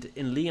happened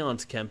in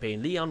Leon's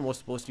campaign. Leon was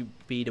supposed to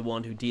be the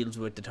one who deals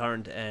with the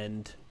Tyrant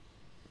and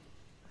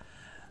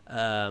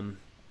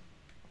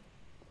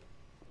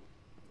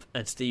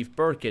Steve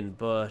Birkin,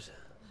 but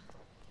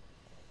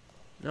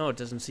no, it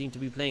doesn't seem to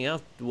be playing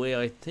out the way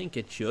I think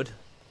it should.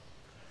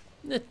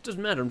 It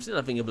doesn't matter, I'm still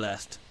having a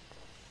blast.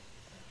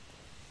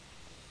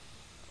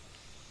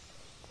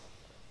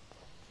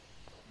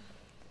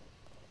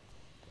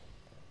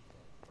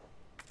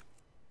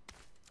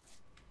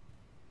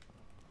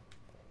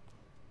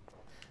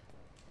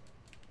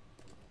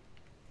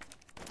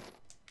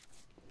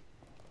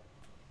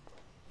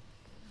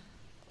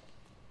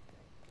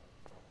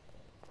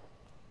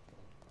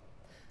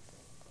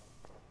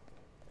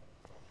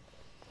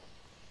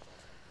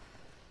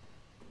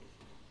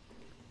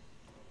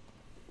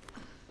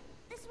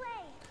 This way!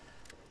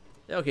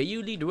 Okay,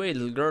 you lead the way,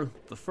 little girl.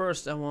 But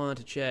first I want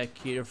to check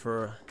here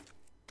for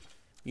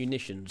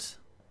munitions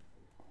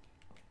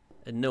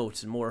and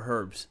notes and more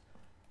herbs.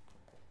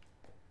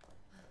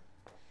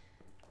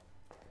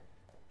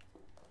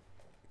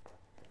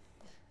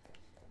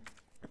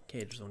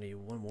 Okay, there's only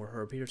one more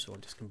herb here, so I'll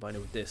just combine it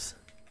with this.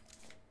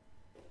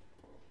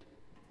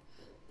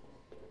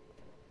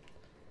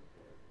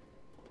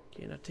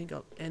 Okay, and I think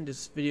I'll end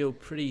this video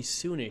pretty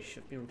soonish.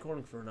 I've been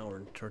recording for an hour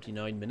and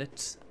 39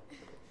 minutes.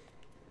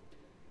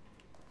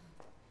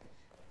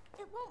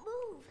 It won't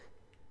move.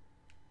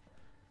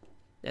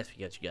 That's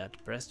because you got to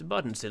press the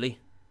button, silly.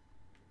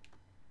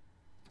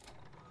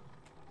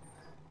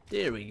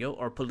 There we go,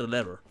 or pull the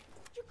lever.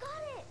 You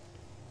got it!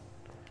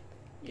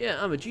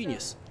 Yeah, I'm a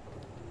genius.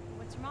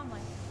 What's your mom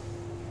like?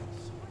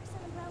 She works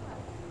at Umbrella.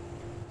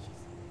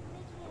 She's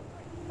making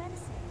important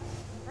medicine.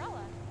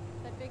 Umbrella?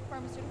 That big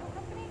pharmaceutical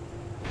company?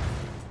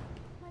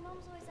 My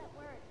mom's always at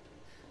work.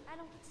 I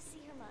don't get to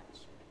see her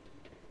much.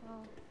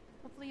 Well,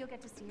 hopefully you'll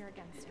get to see her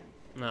again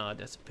soon. No,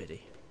 that's a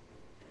pity.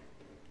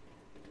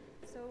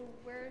 So,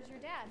 where's your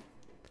dad?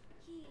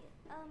 He,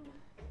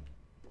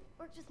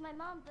 worked with my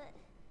mom, but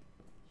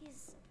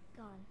he's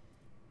gone.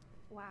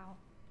 Wow.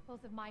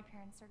 Both of my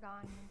parents are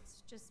gone.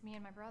 It's just me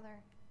and my brother.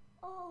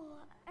 Oh,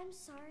 I'm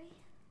sorry.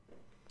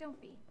 Don't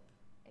be.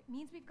 It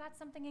means we've got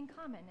something in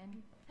common,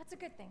 and that's a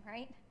good thing,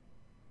 right?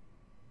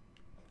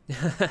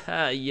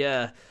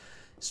 Yeah,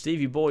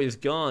 Stevie boy is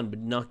gone, but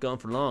not gone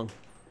for long.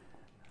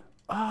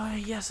 Ah,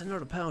 yes,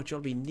 another pouch. I'll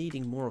be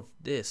needing more of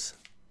this.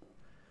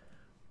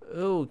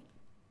 Okie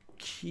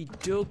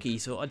dokie,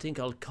 so I think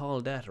I'll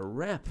call that a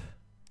wrap.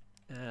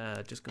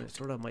 Just gonna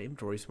sort out my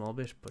inventory a small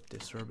bit. Put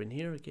this herb in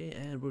here, okay,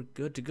 and we're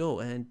good to go.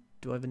 And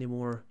do I have any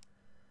more?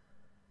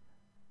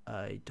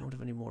 I don't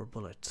have any more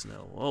bullets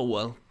now. Oh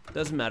well,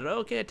 doesn't matter.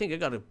 Okay, I think I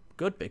got a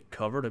good bit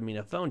covered. I mean,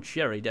 I found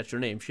Sherry. That's your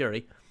name,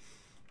 Sherry.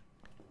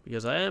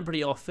 Because I am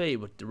pretty au fait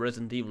with the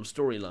Resident Evil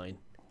storyline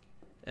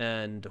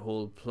and the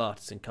whole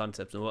plots and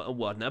concepts and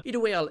whatnot. Either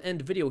way, I'll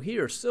end the video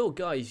here. So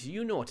guys,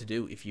 you know what to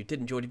do. If you did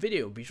enjoy the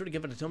video, be sure to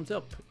give it a thumbs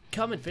up,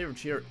 comment, favorite,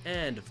 share,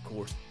 and of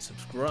course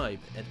subscribe.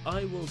 And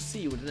I will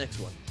see you in the next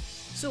one.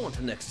 So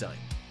until next time,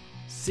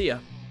 see ya.